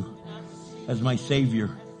receive you as my Savior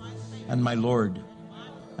and my Lord.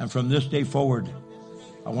 And from this day forward,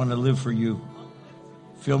 I want to live for you.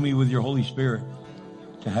 Fill me with your Holy Spirit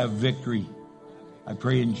to have victory. I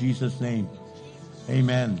pray in Jesus' name.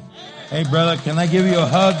 Amen. Hey, brother, can I give you a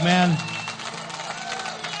hug, man?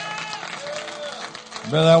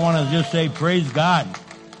 Brother, I want to just say praise God.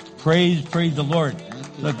 Praise the Lord.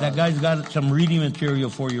 Look, that guy's got some reading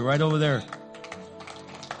material for you right over there.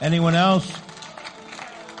 Anyone else?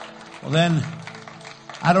 Well, then,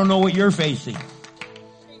 I don't know what you're facing.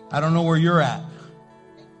 I don't know where you're at.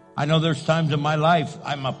 I know there's times in my life,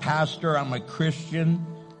 I'm a pastor, I'm a Christian,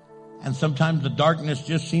 and sometimes the darkness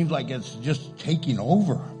just seems like it's just taking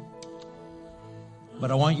over.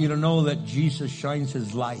 But I want you to know that Jesus shines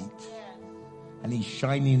his light, and he's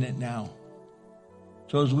shining it now.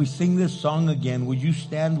 So as we sing this song again, would you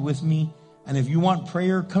stand with me? And if you want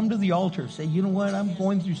prayer, come to the altar. Say, you know what, I'm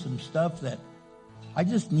going through some stuff that I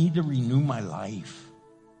just need to renew my life.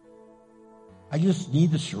 I just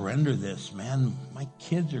need to surrender this, man. My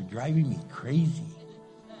kids are driving me crazy.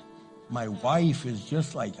 My wife is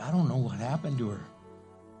just like, I don't know what happened to her.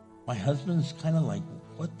 My husband's kind of like,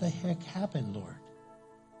 what the heck happened, Lord?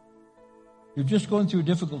 You're just going through a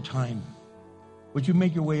difficult time. Would you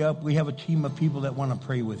make your way up? We have a team of people that want to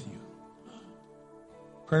pray with you.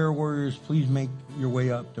 Prayer warriors, please make your way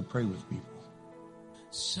up to pray with people.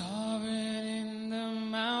 Sovereign in the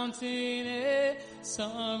mountain air,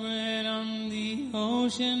 sovereign on the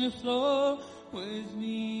ocean floor, with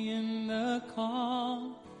me in the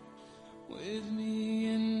calm, with me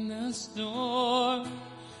in the storm,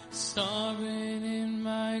 sovereign in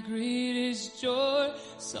my greatest joy,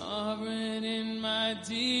 sovereign in my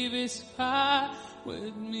deepest cry,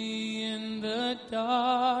 with me in the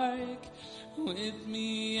dark, with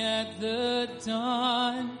me at the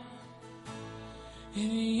dawn. In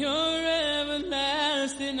your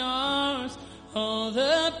everlasting arms, all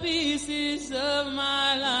the pieces of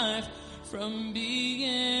my life, from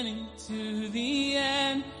beginning to the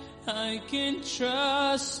end, I can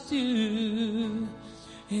trust you.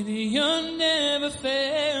 In your never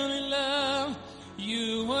failing love,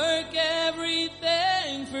 you work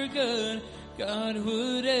everything for good. God,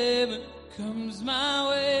 whatever comes my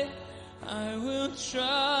way, I will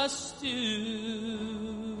trust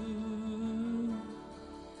you.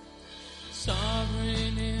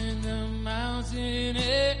 Sovereign in the mountain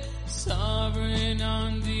air, sovereign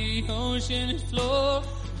on the ocean floor,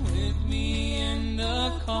 with me in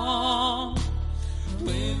the calm,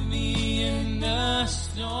 with me in the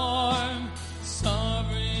storm,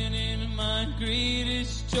 sovereign in my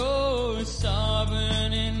greatest joy,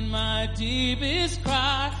 sovereign in my deepest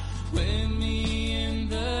cry, with me in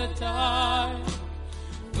the dark,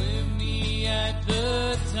 with me at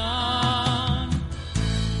the dawn.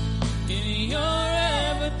 In your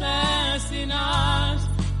everlasting arms,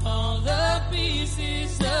 all the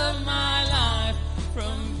pieces of my life,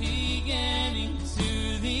 from beginning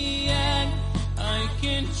to the end, I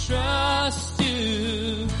can trust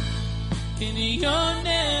you. In your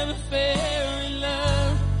never failing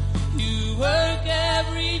love, you work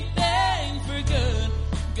everything for good.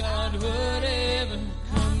 God, whatever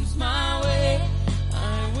comes my way,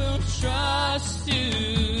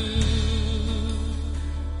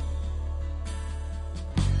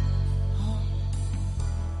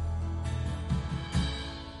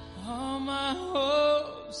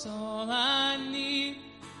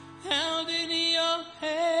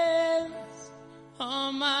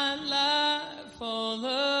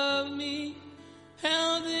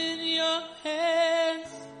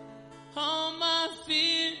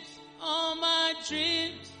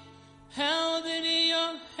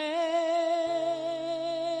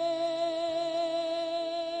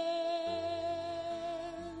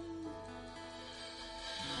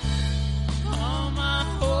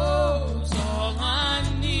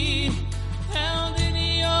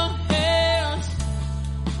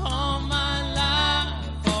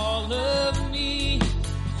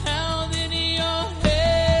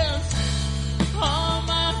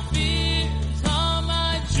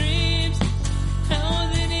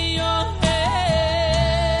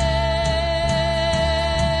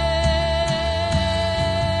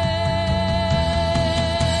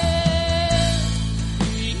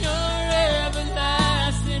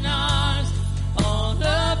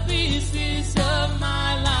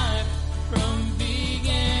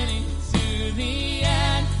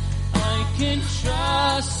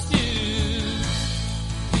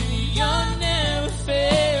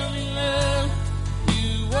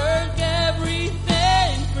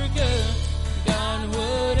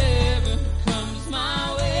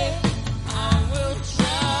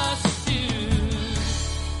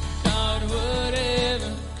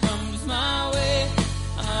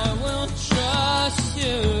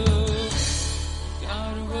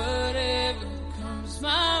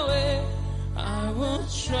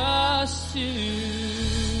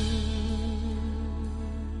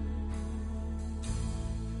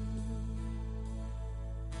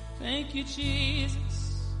 Thank you,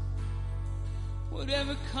 Jesus.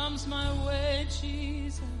 Whatever comes my way,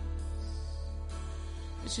 Jesus.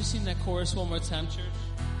 Let's just sing that chorus one more time, church.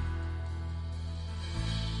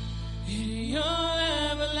 In your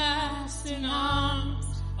everlasting arms,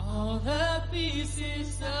 all the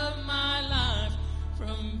pieces of my life,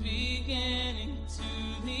 from beginning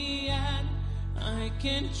to the end, I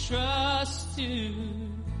can trust you.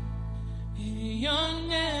 In your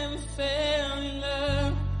never failing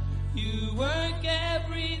love, you work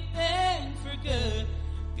everything for good.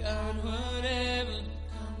 God, whatever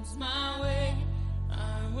comes my way,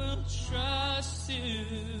 I will trust you.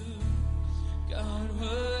 God,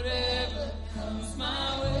 whatever comes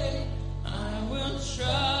my way, I will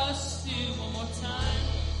trust you. One more time.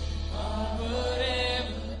 God,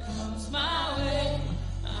 whatever comes my way,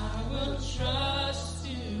 I will trust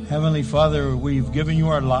you. Heavenly Father, we've given you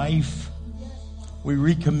our life. We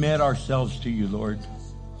recommit ourselves to you, Lord.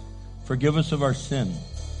 Forgive us of our sin.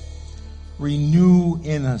 Renew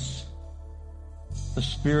in us the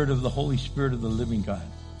Spirit of the Holy Spirit of the living God.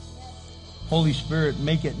 Holy Spirit,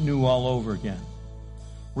 make it new all over again.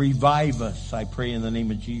 Revive us, I pray, in the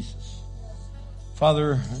name of Jesus.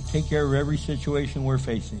 Father, take care of every situation we're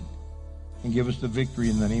facing and give us the victory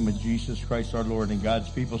in the name of Jesus Christ our Lord. And God's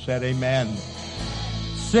people said amen.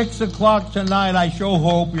 6 o'clock tonight, I sure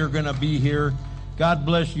hope you're going to be here. God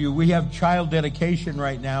bless you. We have child dedication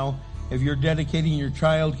right now. If you're dedicating your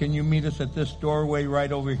child, can you meet us at this doorway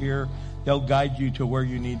right over here? They'll guide you to where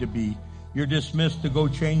you need to be. You're dismissed to go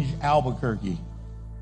change Albuquerque.